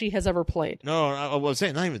Pesci has ever played. No, I was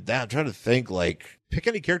saying not even that. I'm trying to think pick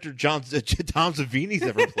any character Tom Savini's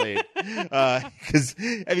ever played. Because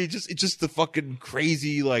I mean, it's just the fucking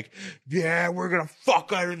crazy, like, yeah, we're gonna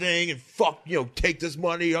fuck everything and take this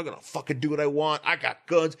money. I'm gonna fucking do what I want. I got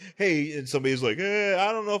guns. Hey, and somebody's like, hey,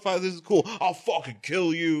 I don't know if this is cool. I'll fucking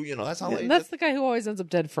kill you. That's how. That's the guy who always ends up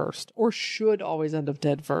dead first, or should always end up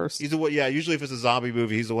dead first. He's the one. Yeah, usually if it's a zombie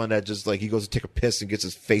movie, he's the one that just he goes to take a piss and gets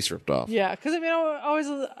his face ripped off. Yeah, because I mean, I always,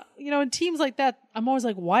 in teams like that, I'm always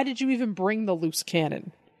like, why did you even bring the loose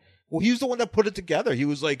cannon? Well, he was the one that put it together. He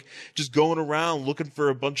was just going around looking for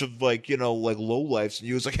a bunch of lowlifes, and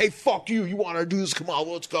he was like, "Hey, fuck you! You want to do this? Come on,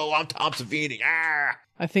 let's go! I'm Tom Savini." Ah.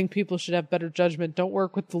 I think people should have better judgment. Don't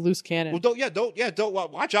work with the loose cannon. Well, don't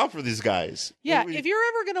watch out for these guys. Yeah, if you're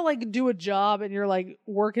ever gonna do a job and you're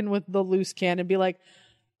working with the loose cannon, be like,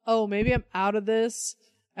 oh, maybe I'm out of this,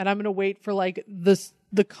 and I'm gonna wait for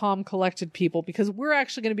the calm, collected people because we're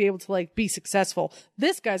actually gonna be able to be successful.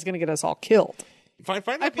 This guy's gonna get us all killed. Find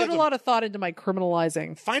out I put a lot of thought into my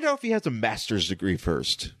criminalizing. Find out if he has a master's degree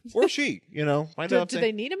first, or she. Find out. Do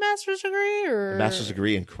they need a master's degree or a master's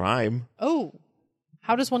degree in crime? Oh,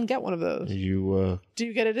 how does one get one of those? Do you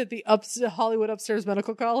get it at the Hollywood Upstairs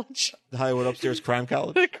Medical College? The Hollywood Upstairs Crime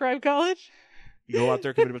College. Crime College. You go out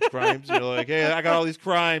there, commit a bunch of crimes. And you're like, hey, I got all these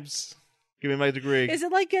crimes. Give me my degree. Is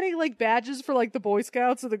it like getting badges for the Boy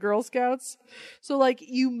Scouts or the Girl Scouts? So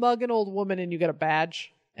you mug an old woman and you get a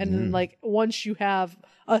badge. And then once you have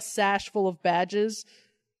a sash full of badges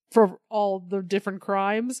for all the different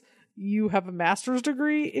crimes, you have a master's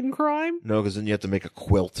degree in crime? No, because then you have to make a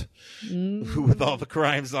quilt with all the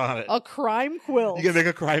crimes on it. A crime quilt. You gotta make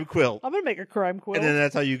a crime quilt. I'm gonna make a crime quilt. And then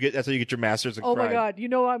that's how you get your master's in crime. Oh my god,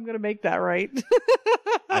 I'm gonna make that, right?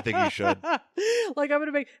 I think you should. I'm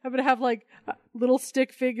gonna have little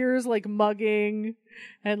stick figures mugging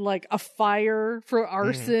and a fire for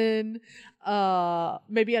arson,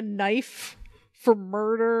 maybe a knife for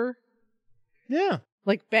murder. Yeah.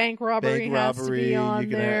 Bank robbery has to be on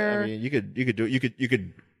there. You could do it. You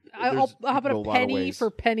could. How about a penny for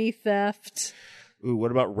penny theft? Ooh, what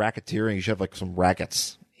about racketeering? You should have some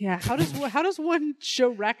rackets. Yeah. How does one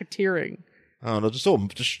show racketeering? I don't know.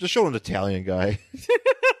 Just show an Italian guy.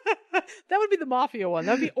 That would be the mafia one.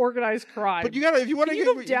 That would be organized crime. But you gotta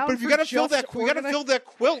fill that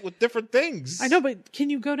quilt with different things. I know, but can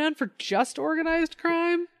you go down for just organized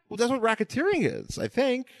crime? Well, that's what racketeering is, I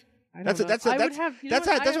think. That's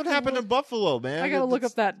what happened in Buffalo, man. I gotta look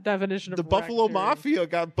up that definition of the Buffalo Mafia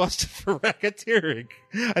got busted for racketeering.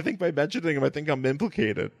 I think by mentioning him, I think I'm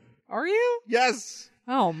implicated. Are you? Yes.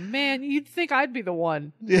 Oh man, you'd think I'd be the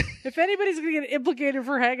one. If anybody's gonna get implicated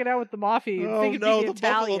for hanging out with the mafia, you'd think it'd be the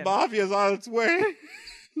Italian. Buffalo Mafia is on its way.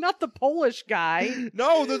 Not the Polish guy.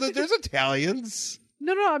 No, there's Italians.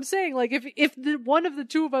 No, I'm saying if one of the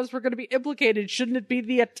two of us were going to be implicated, shouldn't it be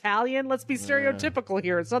the Italian? Let's be stereotypical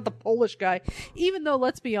here. It's not the Polish guy. Even though,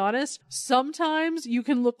 let's be honest, sometimes you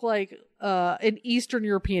can look like an Eastern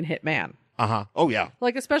European hitman. Uh-huh. Oh, yeah.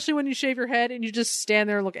 Especially when you shave your head and you just stand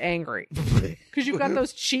there and look angry. Because you've got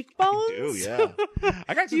those cheekbones. I do, yeah.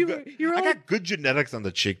 I got good genetics on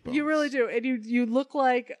the cheekbones. You really do. And you look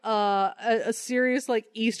like a serious,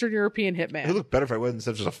 Eastern European hitman. It would look better if I wasn't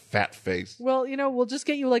such a fat face. Well, we'll just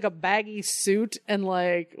get you a baggy suit and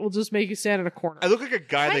we'll just make you stand in a corner. I look like a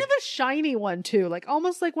guy kind of a shiny one, too.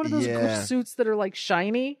 Almost like one of those suits that are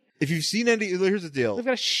shiny. If you've seen any, here's the deal. They've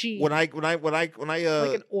got a sheet. When I like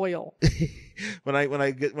an oil.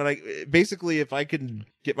 Basically, if I can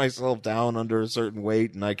get myself down under a certain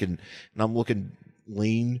weight and I'm looking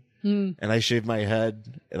lean and I shave my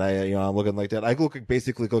head and I'm looking like that, I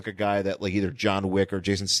basically look like a guy that either John Wick or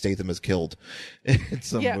Jason Statham has killed in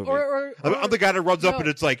some movie. Or I'm the guy that runs up and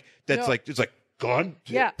it's gun.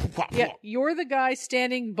 Yeah. You're the guy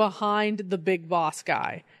standing behind the big boss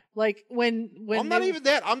guy. When I'm not even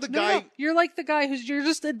that. I'm the guy. No. You're the guy you're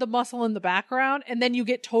just the muscle in the background, and then you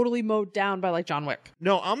get totally mowed down by John Wick.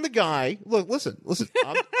 No, I'm the guy. Look, listen.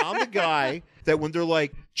 I'm the guy that when they're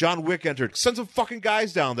John Wick entered, send some fucking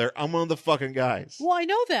guys down there. I'm one of the fucking guys. Well, I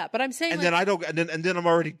know that, but I'm saying, and then I don't, and then I'm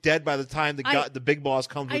already dead by the time the big boss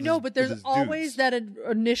comes. I know, but there's always that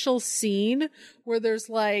initial scene where there's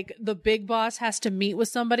the big boss has to meet with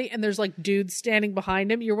somebody, and there's dudes standing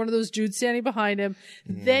behind him. You're one of those dudes standing behind him.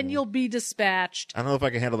 Then you'll be dispatched. I don't know if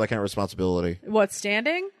I can handle that kind of responsibility. What,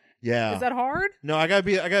 standing? Yeah. Is that hard? No, I gotta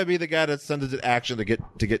be the guy that sends it to action to get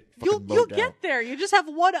fucking You'll down. get there. You just have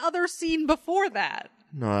one other scene before that.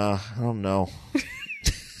 No, I don't know.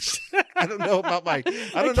 I don't know about my. I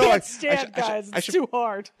don't I know. Can't stand guys. It's too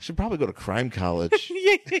hard. I should probably go to crime college.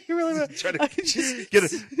 Yeah, you really would. Try to just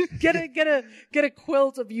get a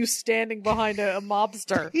quilt of you standing behind a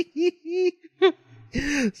mobster.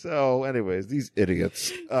 So, anyways, these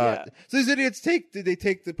idiots. So these idiots take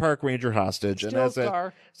the park ranger hostage, and that's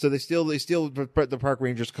it. So they steal the park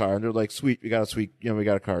ranger's car, and they're like, "Sweet, we got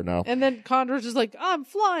a car now." And then Condor's just like, "I'm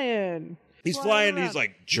flying." He's flying. He's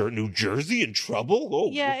like, "New Jersey in trouble." Oh,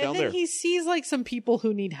 yeah, and then he sees like some people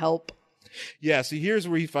who need help. Yeah, so here's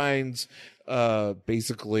where he finds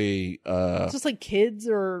basically it's just like kids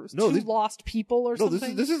or lost people or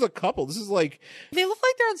something. This is a couple. This is like they look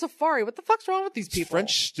like they're on safari. What the fuck's wrong with these people?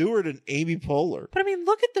 French Stewart and Amy Poehler. But I mean,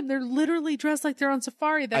 look at them. They're literally dressed like they're on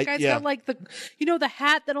safari. That guy's got like the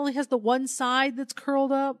hat that only has the one side that's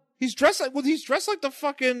curled up. He's dressed like the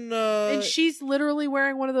fucking and she's literally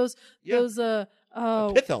wearing one of those pith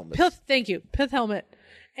helmets. Thank you. Pith helmet.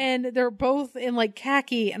 And they're both in like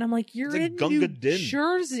khaki, and I'm like, you're in New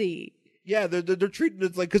Jersey. Yeah, they're treating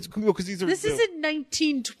it like because these are. This isn't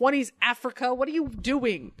 1920s Africa. What are you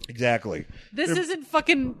doing? Exactly. This isn't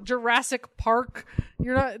fucking Jurassic Park.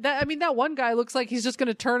 You're not. I mean, that one guy looks like he's just going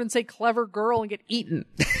to turn and say "clever girl" and get eaten.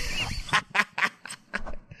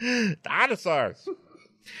 Dinosaurs.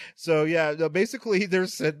 So yeah, no, basically they're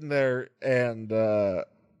sitting there and they're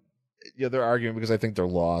arguing because I think they're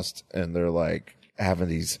lost, and they're like having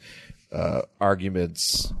these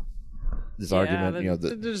arguments. This argument,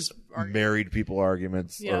 the married people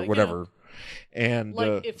arguments or whatever. And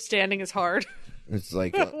like if standing is hard. It's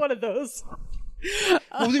like one of those.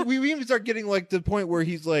 Well, we even start getting like the point where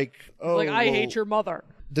he's like, "Oh, like I hate your mother."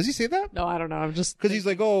 Does he say that? No, I don't know. I'm just because he's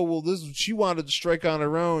like, "Oh, well, she wanted to strike on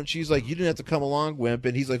her own." She's like, "You didn't have to come along, wimp."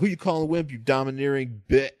 And he's like, "Who you calling a wimp? You domineering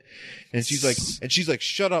bit." And she's like,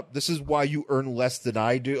 "Shut up. This is why you earn less than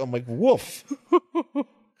I do." I'm like, "Woof."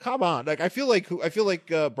 Come on. Like I feel like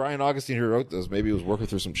Brian Augustine, who wrote this, maybe he was working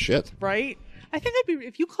through some shit. Right? I think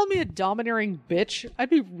if you called me a domineering bitch, I'd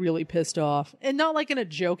be really pissed off. And not like in a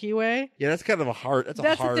jokey way. Yeah, that's kind of a hard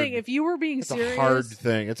the thing. If you were being serious, it's a hard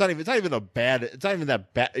thing. It's not even that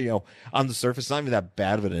bad, on the surface, it's not even that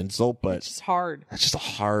bad of an insult, but it's just hard. That's just a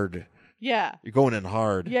hard. Yeah. You're going in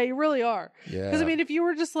hard. Yeah, you really are. Yeah. Because I mean, if you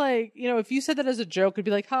were just like, if you said that as a joke, it'd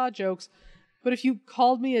be like, ha, jokes. But if you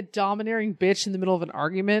called me a domineering bitch in the middle of an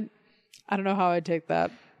argument, I don't know how I'd take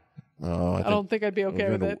that. Oh, I don't think I'd be okay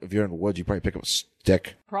with it. If you're in the woods, you probably pick up a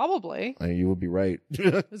stick. Probably. I mean, you would be right.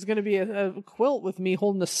 There's going to be a quilt with me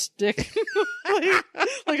holding a stick.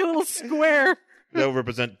 like a little square. That will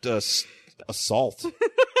represent assault.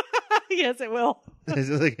 Yes, it will.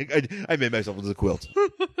 I made myself into a quilt.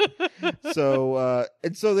 So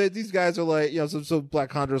these guys are like, so Black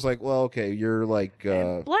Condor's like, well, okay, you're like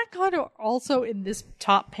Black Condor also in this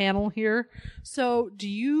top panel here. So did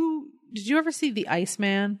you ever see the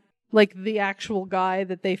Iceman? Like the actual guy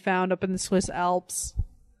that they found up in the Swiss Alps?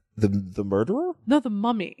 The murderer? No, the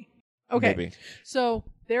mummy. Okay. Maybe. So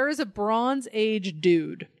there is a Bronze Age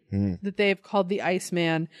dude that they've called the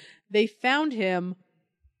Iceman. They found him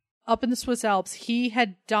up in the Swiss Alps. He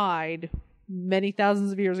had died many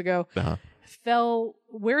thousands of years ago.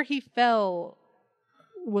 Where he fell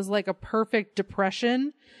was like a perfect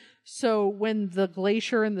depression. So when the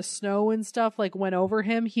glacier and the snow and stuff like went over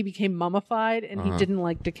him, he became mummified and he didn't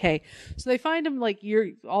like decay. So they find him like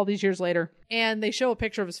all these years later, and they show a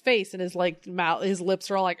picture of his face, and his like mouth, his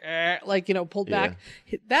lips are all like pulled back.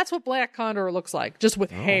 That's what Black Condor looks like, just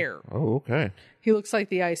with hair. Oh, okay. He looks like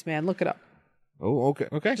the Iceman. Look it up. Oh,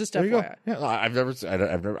 okay. Just there FYI. you go. Yeah, I've never.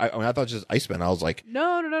 I thought just Iceman. I was like,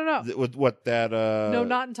 no. With what that? No,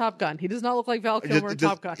 not in Top Gun. He does not look like Val Kilmer in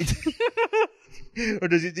Top Gun. Or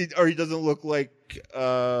does he? Or he doesn't look like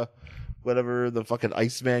whatever the fucking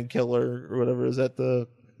Iceman Killer or whatever is that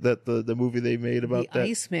the movie they made about the that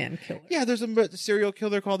Iceman Killer. Yeah, there's a serial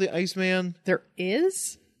killer called the Iceman. There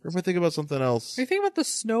is. Or am I thinking about something else? Are you thinking about the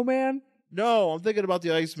Snowman? No, I'm thinking about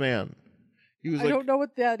the Iceman. He was. I don't know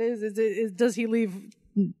what that is. Does he leave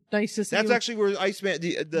nice to see? That's actually where Iceman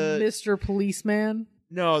the Mr. Policeman.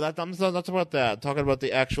 No, I'm not about that. I'm talking about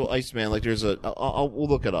the actual Iceman. Like there's we'll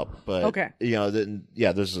look it up. But okay,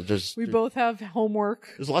 there's we both have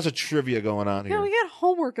homework. There's lots of trivia going on here. Yeah, we got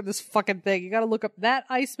homework in this fucking thing. You got to look up that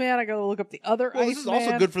Iceman. I got to look up the other Iceman. This is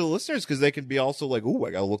also good for the listeners because they can be also like, ooh,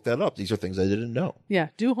 I got to look that up. These are things I didn't know. Yeah,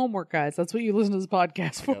 do homework, guys. That's what you listen to this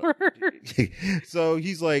podcast for. So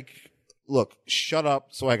he's like, look, shut up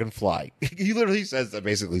so I can fly. He literally says that.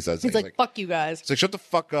 Basically says he's like, fuck you guys. It's like, shut the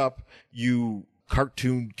fuck up, you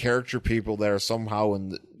cartoon character people that are somehow in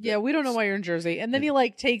the... Yeah, we don't know why you're in Jersey. And then he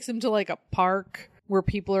like takes him to like a park where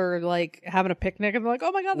people are like having a picnic and they're like,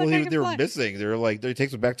 oh my god, that guy can they're fly. missing. They're like, they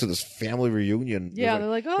takes him back to this family reunion. Yeah, they're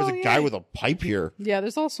like, oh, there's a guy with a pipe here. Yeah,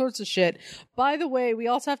 there's all sorts of shit. By the way, we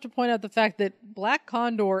also have to point out the fact that Black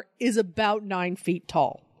Condor is about 9 feet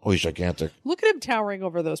tall. Oh, he's gigantic. Look at him towering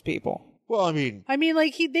over those people. Well, I mean,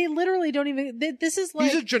 like they literally don't even. This is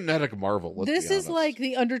like he's a genetic marvel. This is like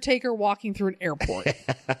the Undertaker walking through an airport.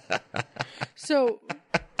 So.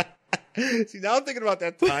 See, now I'm thinking about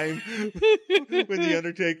that time when the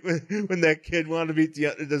Undertaker, when that kid wanted to beat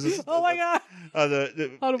the. Oh my god!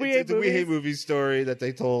 The We Hate Movies story that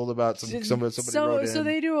they told about somebody wrote in. So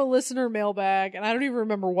they do a listener mailbag, and I don't even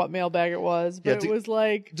remember what mailbag it was, but it was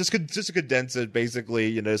like just to condense it,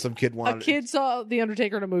 basically, some kid wanted. A kid saw the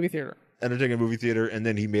Undertaker in a movie theater. Undertaker in a movie theater, and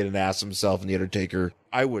then he made an ass of himself in the Undertaker.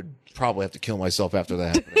 I would probably have to kill myself after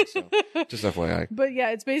that happening. So, just FYI. But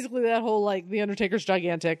yeah, it's basically that whole like the Undertaker's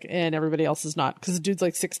gigantic and everybody else is not, because the dude's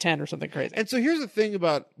like 6'10" or something crazy. And so here's the thing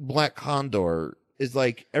about Black Condor is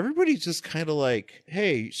like everybody's just kind of like,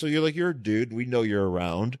 hey, so you're a dude, we know you're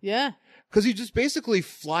around. Yeah. Because he just basically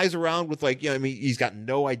flies around with like, he's got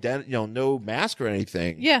no identity, no mask or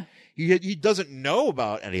anything. Yeah. He doesn't know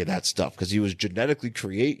about any of that stuff because he was genetically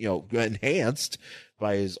enhanced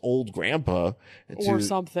by his old grandpa or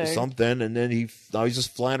something. And then now he's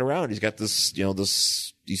just flying around. He's got this,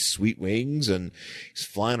 these sweet wings, and he's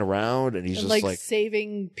flying around, and he's just like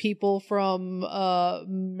saving people from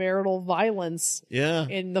marital violence. Yeah.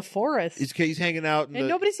 In the forest. He's hanging out, and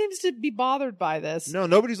nobody seems to be bothered by this. No,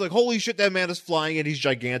 nobody's like, holy shit, that man is flying and he's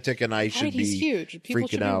gigantic, and he's huge. People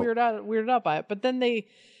should be out. weirded out by it, but then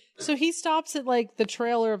So he stops at like the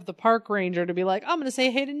trailer of the park ranger to be like, I'm going to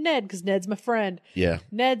say hey to Ned because Ned's my friend. Yeah.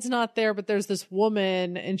 Ned's not there, but there's this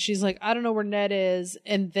woman and she's like, I don't know where Ned is.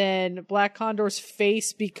 And then Black Condor's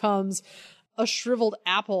face becomes a shriveled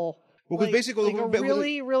apple. Well, because basically, like a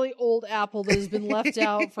really, really old apple that has been left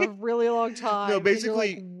out for a really long time. No,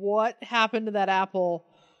 basically, like, what happened to that apple?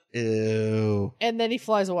 Ew. And then he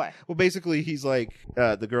flies away. Well, basically, he's like,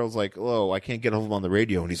 the girl's like, oh, I can't get him on the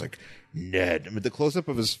radio. And he's like, Ned. I mean, the close-up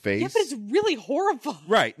of his face. Yeah, but it's really horrifying.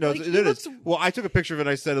 Right. No, it is. Well, I took a picture of it and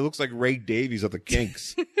I said, it looks like Ray Davies of the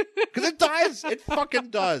Kinks. Because it does. It fucking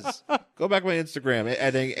does. Go back to my Instagram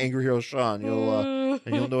at Angry Hero Sean.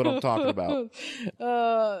 You'll know what I'm talking about.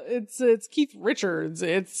 It's Keith Richards. I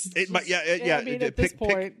mean, at this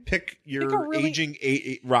point, pick your aging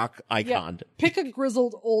rock icon. Yeah, pick a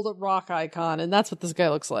grizzled old rock icon, and that's what this guy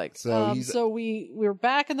looks like. So we're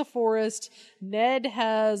back in the forest. Ned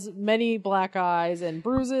has many black eyes and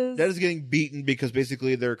bruises. Ned is getting beaten because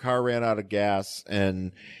basically their car ran out of gas,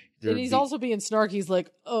 and he's also being snarky. He's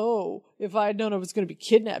like, oh, if I had known I was going to be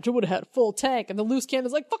kidnapped, I would have had a full tank. And the loose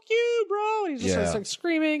cannon's like, fuck you, bro. And he just starts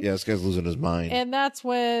screaming. Yeah, this guy's losing his mind. And that's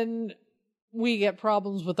when we get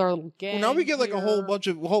problems with our little gang. Well, now we get like a whole bunch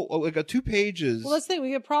of, like 2 pages. Well, that's the thing. We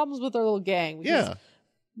get problems with our little gang.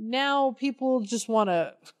 Now people just want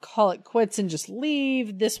to call it quits and just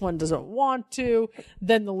leave. This one doesn't want to.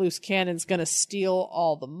 Then the loose cannon's going to steal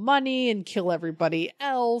all the money and kill everybody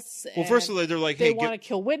else. Well, first of all, they're like, they want to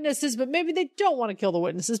kill witnesses, but maybe they don't want to kill the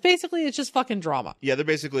witnesses. Basically, it's just fucking drama. Yeah, they're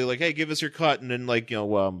basically like, hey, give us your cut. And then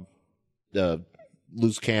the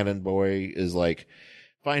loose cannon boy is like,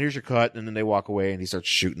 fine, here's your cut. And then they walk away and he starts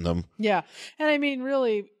shooting them. Yeah. And I mean,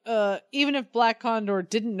 really, even if Black Condor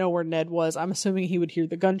didn't know where Ned was, I'm assuming he would hear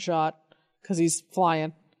the gunshot because he's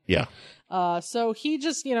flying. Yeah. So he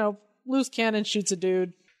just, loose cannon shoots a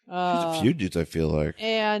dude. There's a few dudes, I feel like.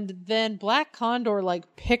 And then Black Condor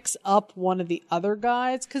picks up one of the other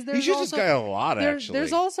guys because he shoots this guy a lot. Actually,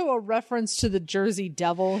 there's also a reference to the Jersey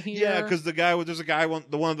Devil here. Yeah, because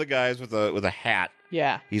one of the guys with a hat.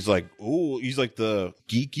 Yeah, he's like, ooh, he's like the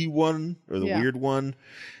geeky one or the weird one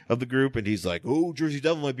of the group, and he's like, oh, Jersey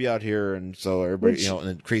Devil might be out here, and so everybody, and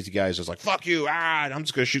then crazy guy's just like, fuck you, and I'm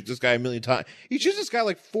just gonna shoot this guy 1,000,000 times. He shoots this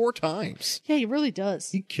guy 4 times. Yeah, he really does.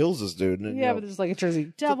 He kills this dude. And, but there's a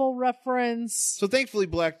Jersey Devil reference. So thankfully,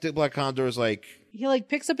 Black Condor is he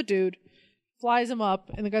picks up a dude, flies him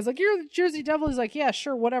up, and the guy's like, you're the Jersey Devil. He's like, yeah,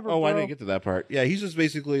 sure, whatever. Oh, bro. I didn't get to that part. Yeah, he's just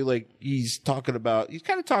basically he's kind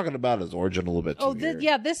of talking about his origin a little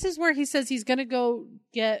bit. This is where he says he's gonna go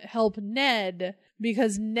help Ned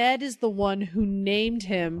because Ned is the one who named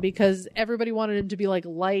him because everybody wanted him to be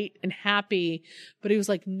light and happy, but he was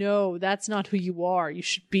like, no, that's not who you are. You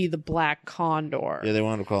should be the Black Condor. Yeah, they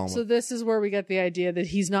wanted to call him. So this is where we get the idea that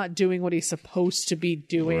he's not doing what he's supposed to be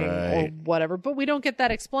doing or whatever, but we don't get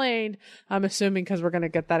that explained. I'm assuming because we're going to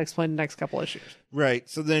get that explained in the next couple issues. Right.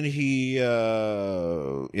 So then he,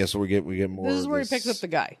 so we get more. This is where he picks up the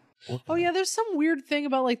guy. Oh yeah, there's some weird thing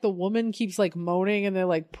about the woman keeps moaning and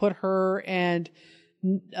they put her and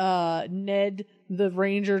Ned the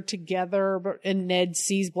Ranger together, and Ned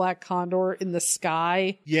sees Black Condor in the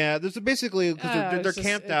sky. Yeah, there's basically because they're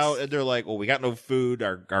camped out and they're like, well, we got no food,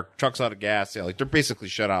 our truck's out of gas. Yeah, like they're basically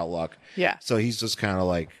shut out of luck. Yeah. So he's just kind of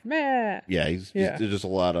like, meh. Yeah, there's just a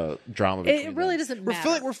lot of drama. It really doesn't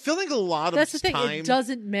matter. We're filling a lot That's of the thing. time. It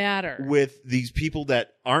doesn't matter with these people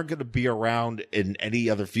that aren't going to be around in any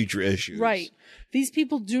other future issues. Right. These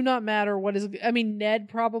people do not matter. Ned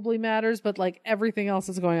probably matters, but like everything else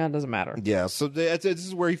that's going on doesn't matter. Yeah, so this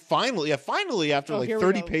is where he finally after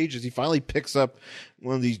 30 pages, he finally picks up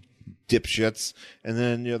one of these dipshits, and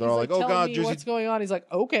then they're all like, "Oh God, what's going on?" He's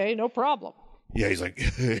like, "Okay, no problem." Yeah, he's like,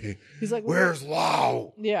 "Where's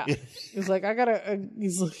Lau?" Yeah, he's like, "I gotta."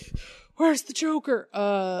 He's like, "Where's the Joker?"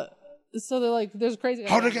 So they're like, "There's a crazy guy."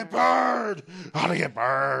 How to get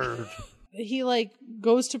burned? He like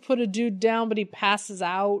goes to put a dude down, but he passes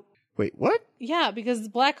out. Wait, what? Yeah, because the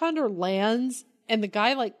Black Condor lands and the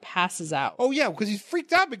guy like passes out. Oh yeah, because he's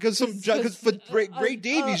freaked out because Ray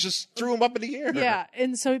Davies just threw him up in the air. Yeah,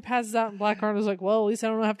 and so he passes out, and Black Condor's like, "Well, at least I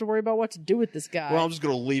don't have to worry about what to do with this guy." Well, I'm just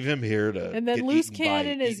gonna leave him here to. And then Loose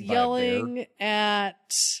Cannon is yelling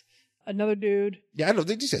at another dude. Yeah, I don't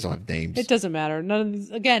think these guys don't have names. It doesn't matter. None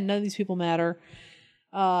of these people matter.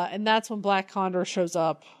 And that's when Black Condor shows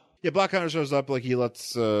up. Yeah, Black Condor shows up, like he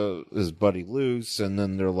lets his buddy loose, and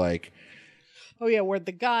then they're like, "Oh yeah, where'd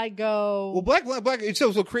the guy go?" Well, Black.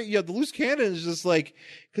 So crazy. Yeah, the Loose Cannon is just like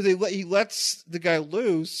because he lets the guy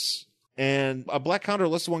loose, and Black Condor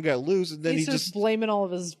lets the one guy loose, and then he's just blaming all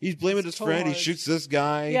of his. He's blaming his friend. He shoots this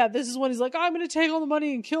guy. Yeah, this is when he's like, "I'm going to take all the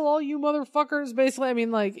money and kill all you motherfuckers." Basically, I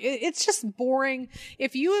mean, like it's just boring.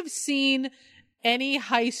 If you have seen any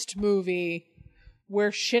heist movie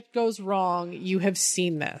where shit goes wrong, you have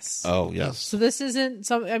seen this. Oh, yes. So this isn't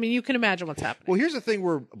you can imagine what's happening. Well, here's the thing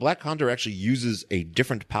where Black Condor actually uses a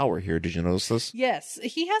different power here. Did you notice this? Yes.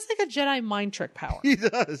 He has like a Jedi mind trick power. He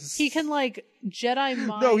does. He can like Jedi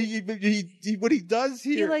mind. No, what he does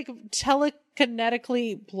here. He like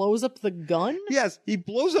telekinetically blows up the gun? Yes, he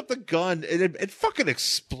blows up the gun and it fucking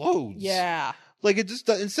explodes. Yeah. Like it just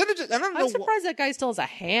instead of just, I don't know. I'm surprised that guy still has a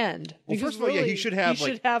hand. Well, first of all, yeah, he should have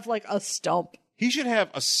like a stump. He should have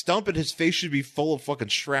a stump, and his face should be full of fucking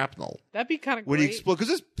shrapnel. That'd be kind of when he explodes,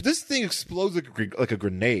 because this thing explodes like a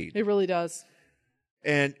grenade. It really does.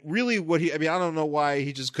 And really, I don't know why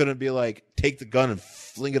he just couldn't be like, take the gun and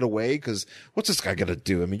fling it away. Because what's this guy gonna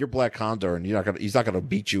do? I mean, you're Black Condor, and he's not gonna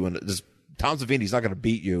beat you in this. Tom Savini's not gonna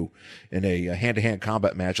beat you in a hand-to-hand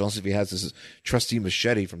combat match unless if he has this trusty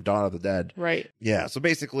machete from Dawn of the Dead. Right. Yeah. So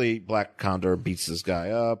basically, Black Condor beats this guy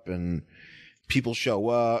up, and people show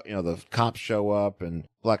up, the cops show up, and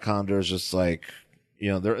Black Condor is just like,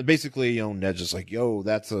 they're basically, Ned's just like, yo,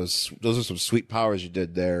 those are some sweet powers you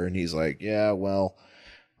did there. And he's like, yeah, well,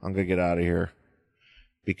 I'm going to get out of here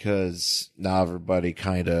because now everybody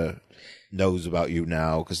kind of knows about you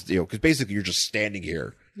now. Cause basically you're just standing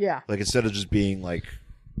here. Yeah. Like instead of just being like,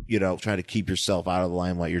 trying to keep yourself out of the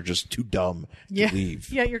limelight, you're just too dumb to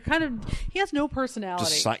leave. Yeah, you're he has no personality.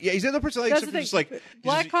 He's got no personality. That's the thing. Just like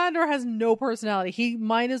Black Condor has no personality. He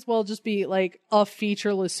might as well just be like a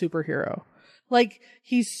featureless superhero. Like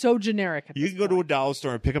he's so generic. You can go to a dollar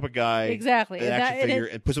store and pick up a guy, exactly, an action figure,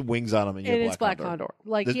 and put some wings on him, and it's Black Condor.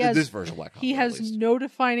 Like this version of Black Condor. He has no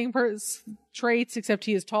defining traits except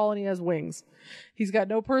he is tall and he has wings. He's got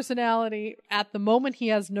no personality. At the moment, he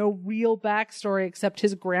has no real backstory except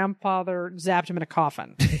his grandfather zapped him in a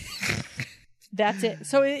coffin. That's it.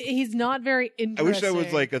 So he's not very interesting. I wish that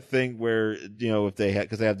was like a thing where, if they had,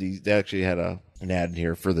 because they actually had an ad in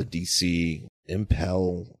here for the DC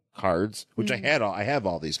Impel cards, which I have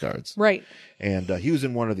all these cards. Right. And he was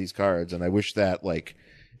in one of these cards, and I wish that like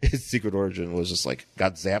his secret origin was just like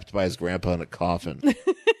got zapped by his grandpa in a coffin.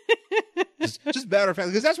 Just matter of fact,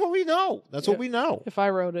 because that's what we know. That's what we know. If I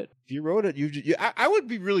wrote it. If you wrote it, I would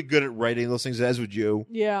be really good at writing those things, as would you.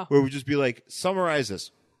 Yeah. Where we'd just be like, summarize this.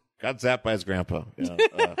 Got zapped by his grandpa.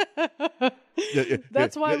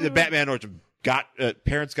 That's why the Batman origin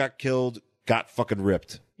parents got killed, got fucking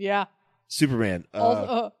ripped. Yeah. Superman.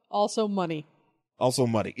 Also money. Also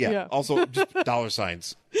money. Yeah. Also just dollar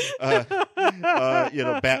signs.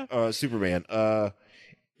 Superman.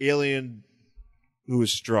 Alien who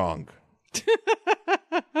is strong.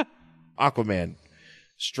 Aquaman.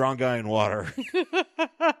 Strong guy in water.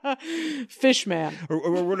 Fishman.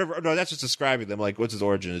 Or whatever. No, that's just describing them. Like, what's his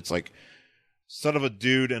origin? It's like, son of a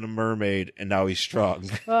dude and a mermaid, and now he's strong.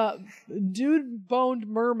 Dude boned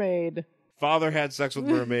mermaid. Father had sex with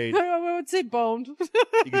mermaid. I would say boned.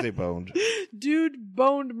 You can say boned. Dude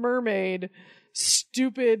boned mermaid.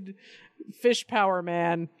 Stupid fish power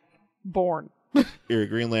man. Born. You're a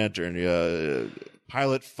Green Lantern.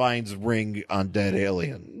 Pilot finds ring on dead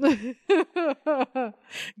alien.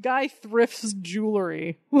 Guy thrifts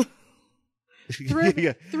jewelry.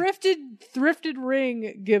 Yeah. Thrifted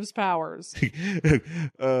ring gives powers.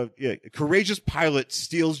 Courageous pilot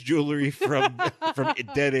steals jewelry from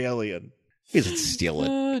dead alien. He doesn't steal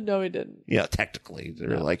it. No, he didn't. Yeah, technically,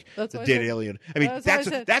 they're like That's the what I dead said. alien. I mean,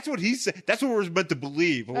 that's what he said. That's what we're meant to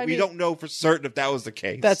believe. But we don't know for certain if that was the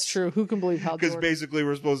case. That's true. Who can believe Hal Because Jordan? basically,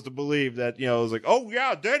 we're supposed to believe that it was like, oh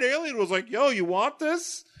yeah, dead alien was like, yo, you want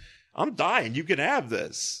this? I'm dying. You can have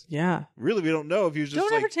this. Yeah. Really, we don't know if he was just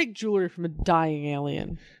Don't like. ever take jewelry from a dying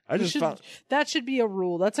alien. That should be a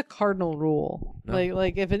rule. That's a cardinal rule. No.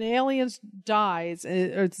 Like if an alien dies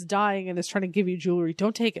or it's dying and it's trying to give you jewelry,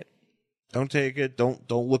 don't take it. Don't take it. Don't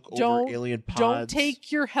look over alien pods. Don't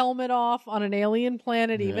take your helmet off on an alien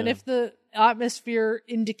planet, even if the atmosphere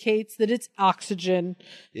indicates that it's oxygen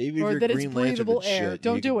or that it's breathable air.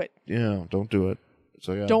 Don't do it. Yeah, don't do it.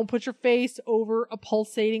 So yeah. Don't put your face over a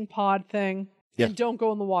pulsating pod thing. Yeah. And don't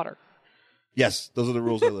go in the water. Yes, those are the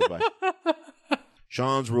rules I live by.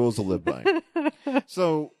 Sean's rules to live by.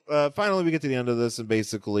 So finally, we get to the end of this, and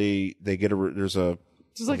basically they get there's a.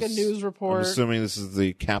 Just like a news report. I'm assuming this is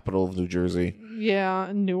the capital of New Jersey.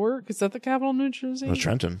 Yeah, Newark. Is that the capital of New Jersey? No,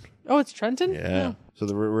 Trenton. Oh, it's Trenton? Yeah.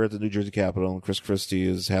 So we're at the New Jersey Capitol, and Chris Christie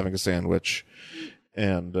is having a sandwich.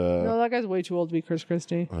 And no, that guy's way too old to be Chris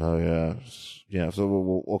Christie. Oh, yeah. Yeah,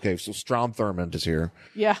 so okay, so Strom Thurmond is here.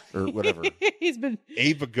 Yeah. Or whatever. He's been...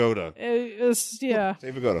 Ava Goda. Yeah. It's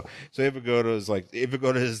Ava Goda. So Ava Goda is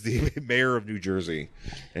the mayor of New Jersey.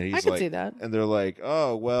 And he's I can see that. And they're like,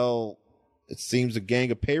 oh, well... It seems a gang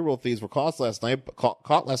of payroll thieves were caught last night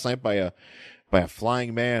by a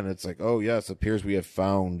flying man. It's like, oh yes, it appears we have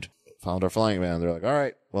found our flying man. They're like, all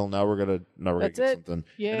right, well now we're gonna get something.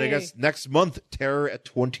 Yay. And I guess next month, Terror at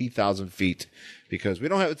 20,000 feet, because we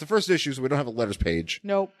don't have. It's the first issue, so we don't have a letters page.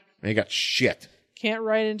 Nope. And you got shit. Can't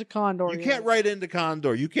write into Condor. You can't write into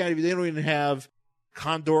Condor. You can't even. They don't even have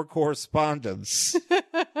Condor correspondence.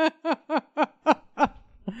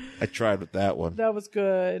 I tried with that one. That was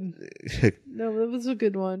good. No, that was a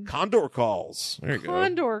good one. Condor calls. There you go.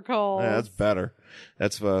 Condor calls. Yeah, that's better.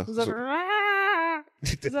 That's that's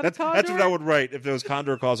what I would write if there was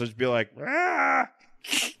Condor calls. I'd just be like, oh,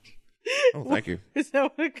 thank you. Is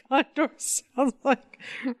that what a condor sounds like?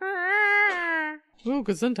 Ooh,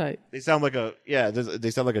 gesundheit. They sound like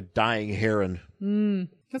they sound like a dying heron.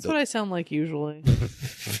 That's what I sound like usually.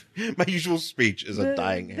 My usual speech is a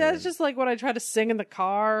dying heron. That's just like what I try to sing in the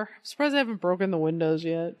car. I'm surprised I haven't broken the windows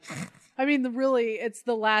yet. I mean, it's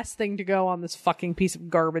the last thing to go on this fucking piece of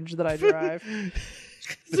garbage that I drive.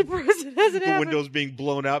 Surprised it hasn't happened. The windows being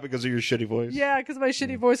blown out because of your shitty voice. Yeah, because my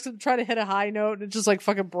shitty voice can try to hit a high note and it just like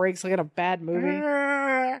fucking breaks like in a bad movie.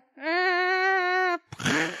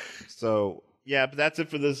 So, yeah, but that's it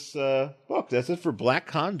for this book. That's it for Black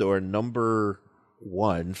Condor number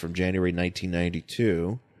 1 from January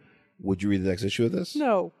 1992. Would you read the next issue of this?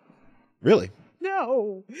 No. Really?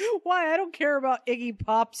 No. Why? I don't care about Iggy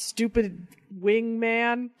Pop's stupid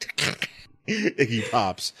wingman. Iggy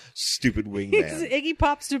Pop's stupid wingman. Iggy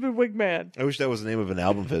Pop's stupid wingman. I wish that was the name of an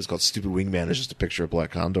album of his called Stupid Wingman. It's just a picture of Black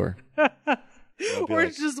Condor. Or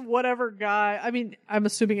it's just whatever guy. I mean, I'm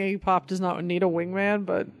assuming Iggy Pop does not need a wingman,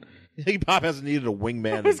 but... Iggy Pop hasn't needed a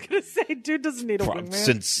wingman. I was going to say, dude doesn't need a wingman.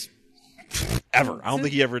 Since ever. I don't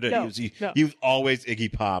think he ever did. No, he was always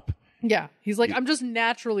Iggy Pop. Yeah. He's like, I'm just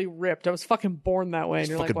naturally ripped. I was fucking born that way. And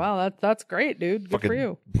you're like, wow, that's great, dude. Good for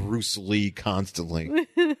you. Bruce Lee constantly.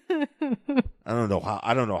 I don't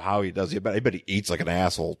know how he does it, but I bet he eats like an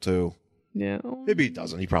asshole too. Yeah. Maybe he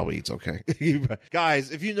doesn't. He probably eats okay. Guys,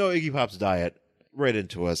 if you know Iggy Pop's diet, write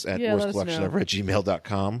into us at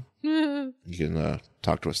worstcollectionever@gmail.com. You can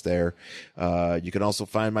talk to us there. You can also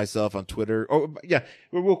find myself on Twitter. Oh, yeah.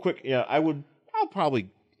 Real quick. Yeah,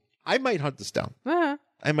 I might hunt this down. Uh-huh.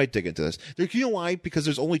 I might dig into this. You know why? Because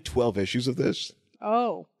there's only 12 issues of this.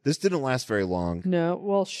 Oh. This didn't last very long. No.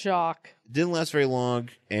 Well, shock. Didn't last very long,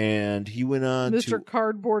 and he went on Mr.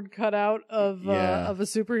 Cardboard cutout of a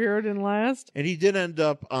superhero didn't last. And he did end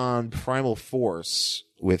up on Primal Force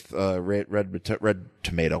with Red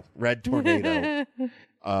Tornado.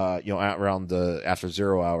 Around the after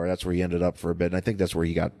 0 hour. That's where he ended up for a bit, and I think that's where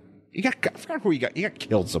he got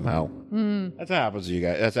killed somehow. That's what happens to you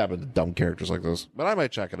guys. That's happened to dumb characters like this. But I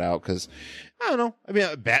might check it out because I don't know. I mean,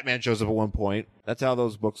 Batman shows up at one point. That's how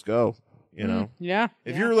those books go. You know. Yeah.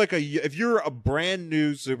 If you're a brand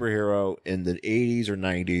new superhero in the 80s or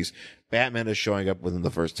 90s, Batman is showing up within the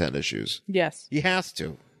first 10 issues. Yes. He has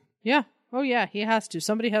to. Yeah. Oh yeah, he has to.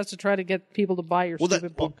 Somebody has to try to get people to buy your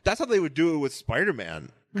stupid book. That's how they would do it with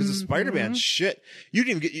Spider-Man. because the Spider-Man shit, you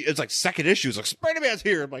didn't even get, it's like second issue. It's like, Spider-Man's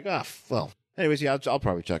here. I'm like, well. Anyways, yeah, I'll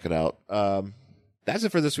probably check it out. That's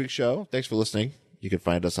it for this week's show. Thanks for listening. You can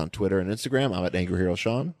find us on Twitter and Instagram. I'm at Angry Hero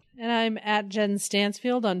Sean. And I'm at Jen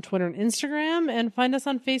Stansfield on Twitter and Instagram. And find us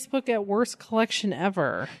on Facebook at Worst Collection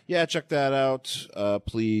Ever. Yeah, check that out.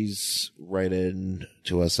 Please write in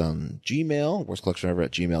to us on Gmail,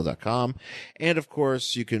 worstcollectionever@gmail.com. And of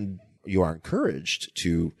course, you are encouraged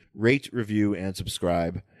to rate, review, and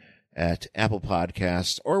subscribe at Apple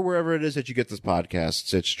Podcasts or wherever it is that you get this podcast,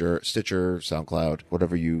 Stitcher, SoundCloud,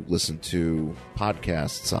 whatever you listen to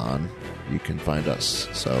podcasts on, you can find us.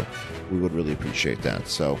 So we would really appreciate that.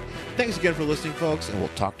 So thanks again for listening, folks, and we'll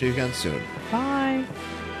talk to you again soon. Bye.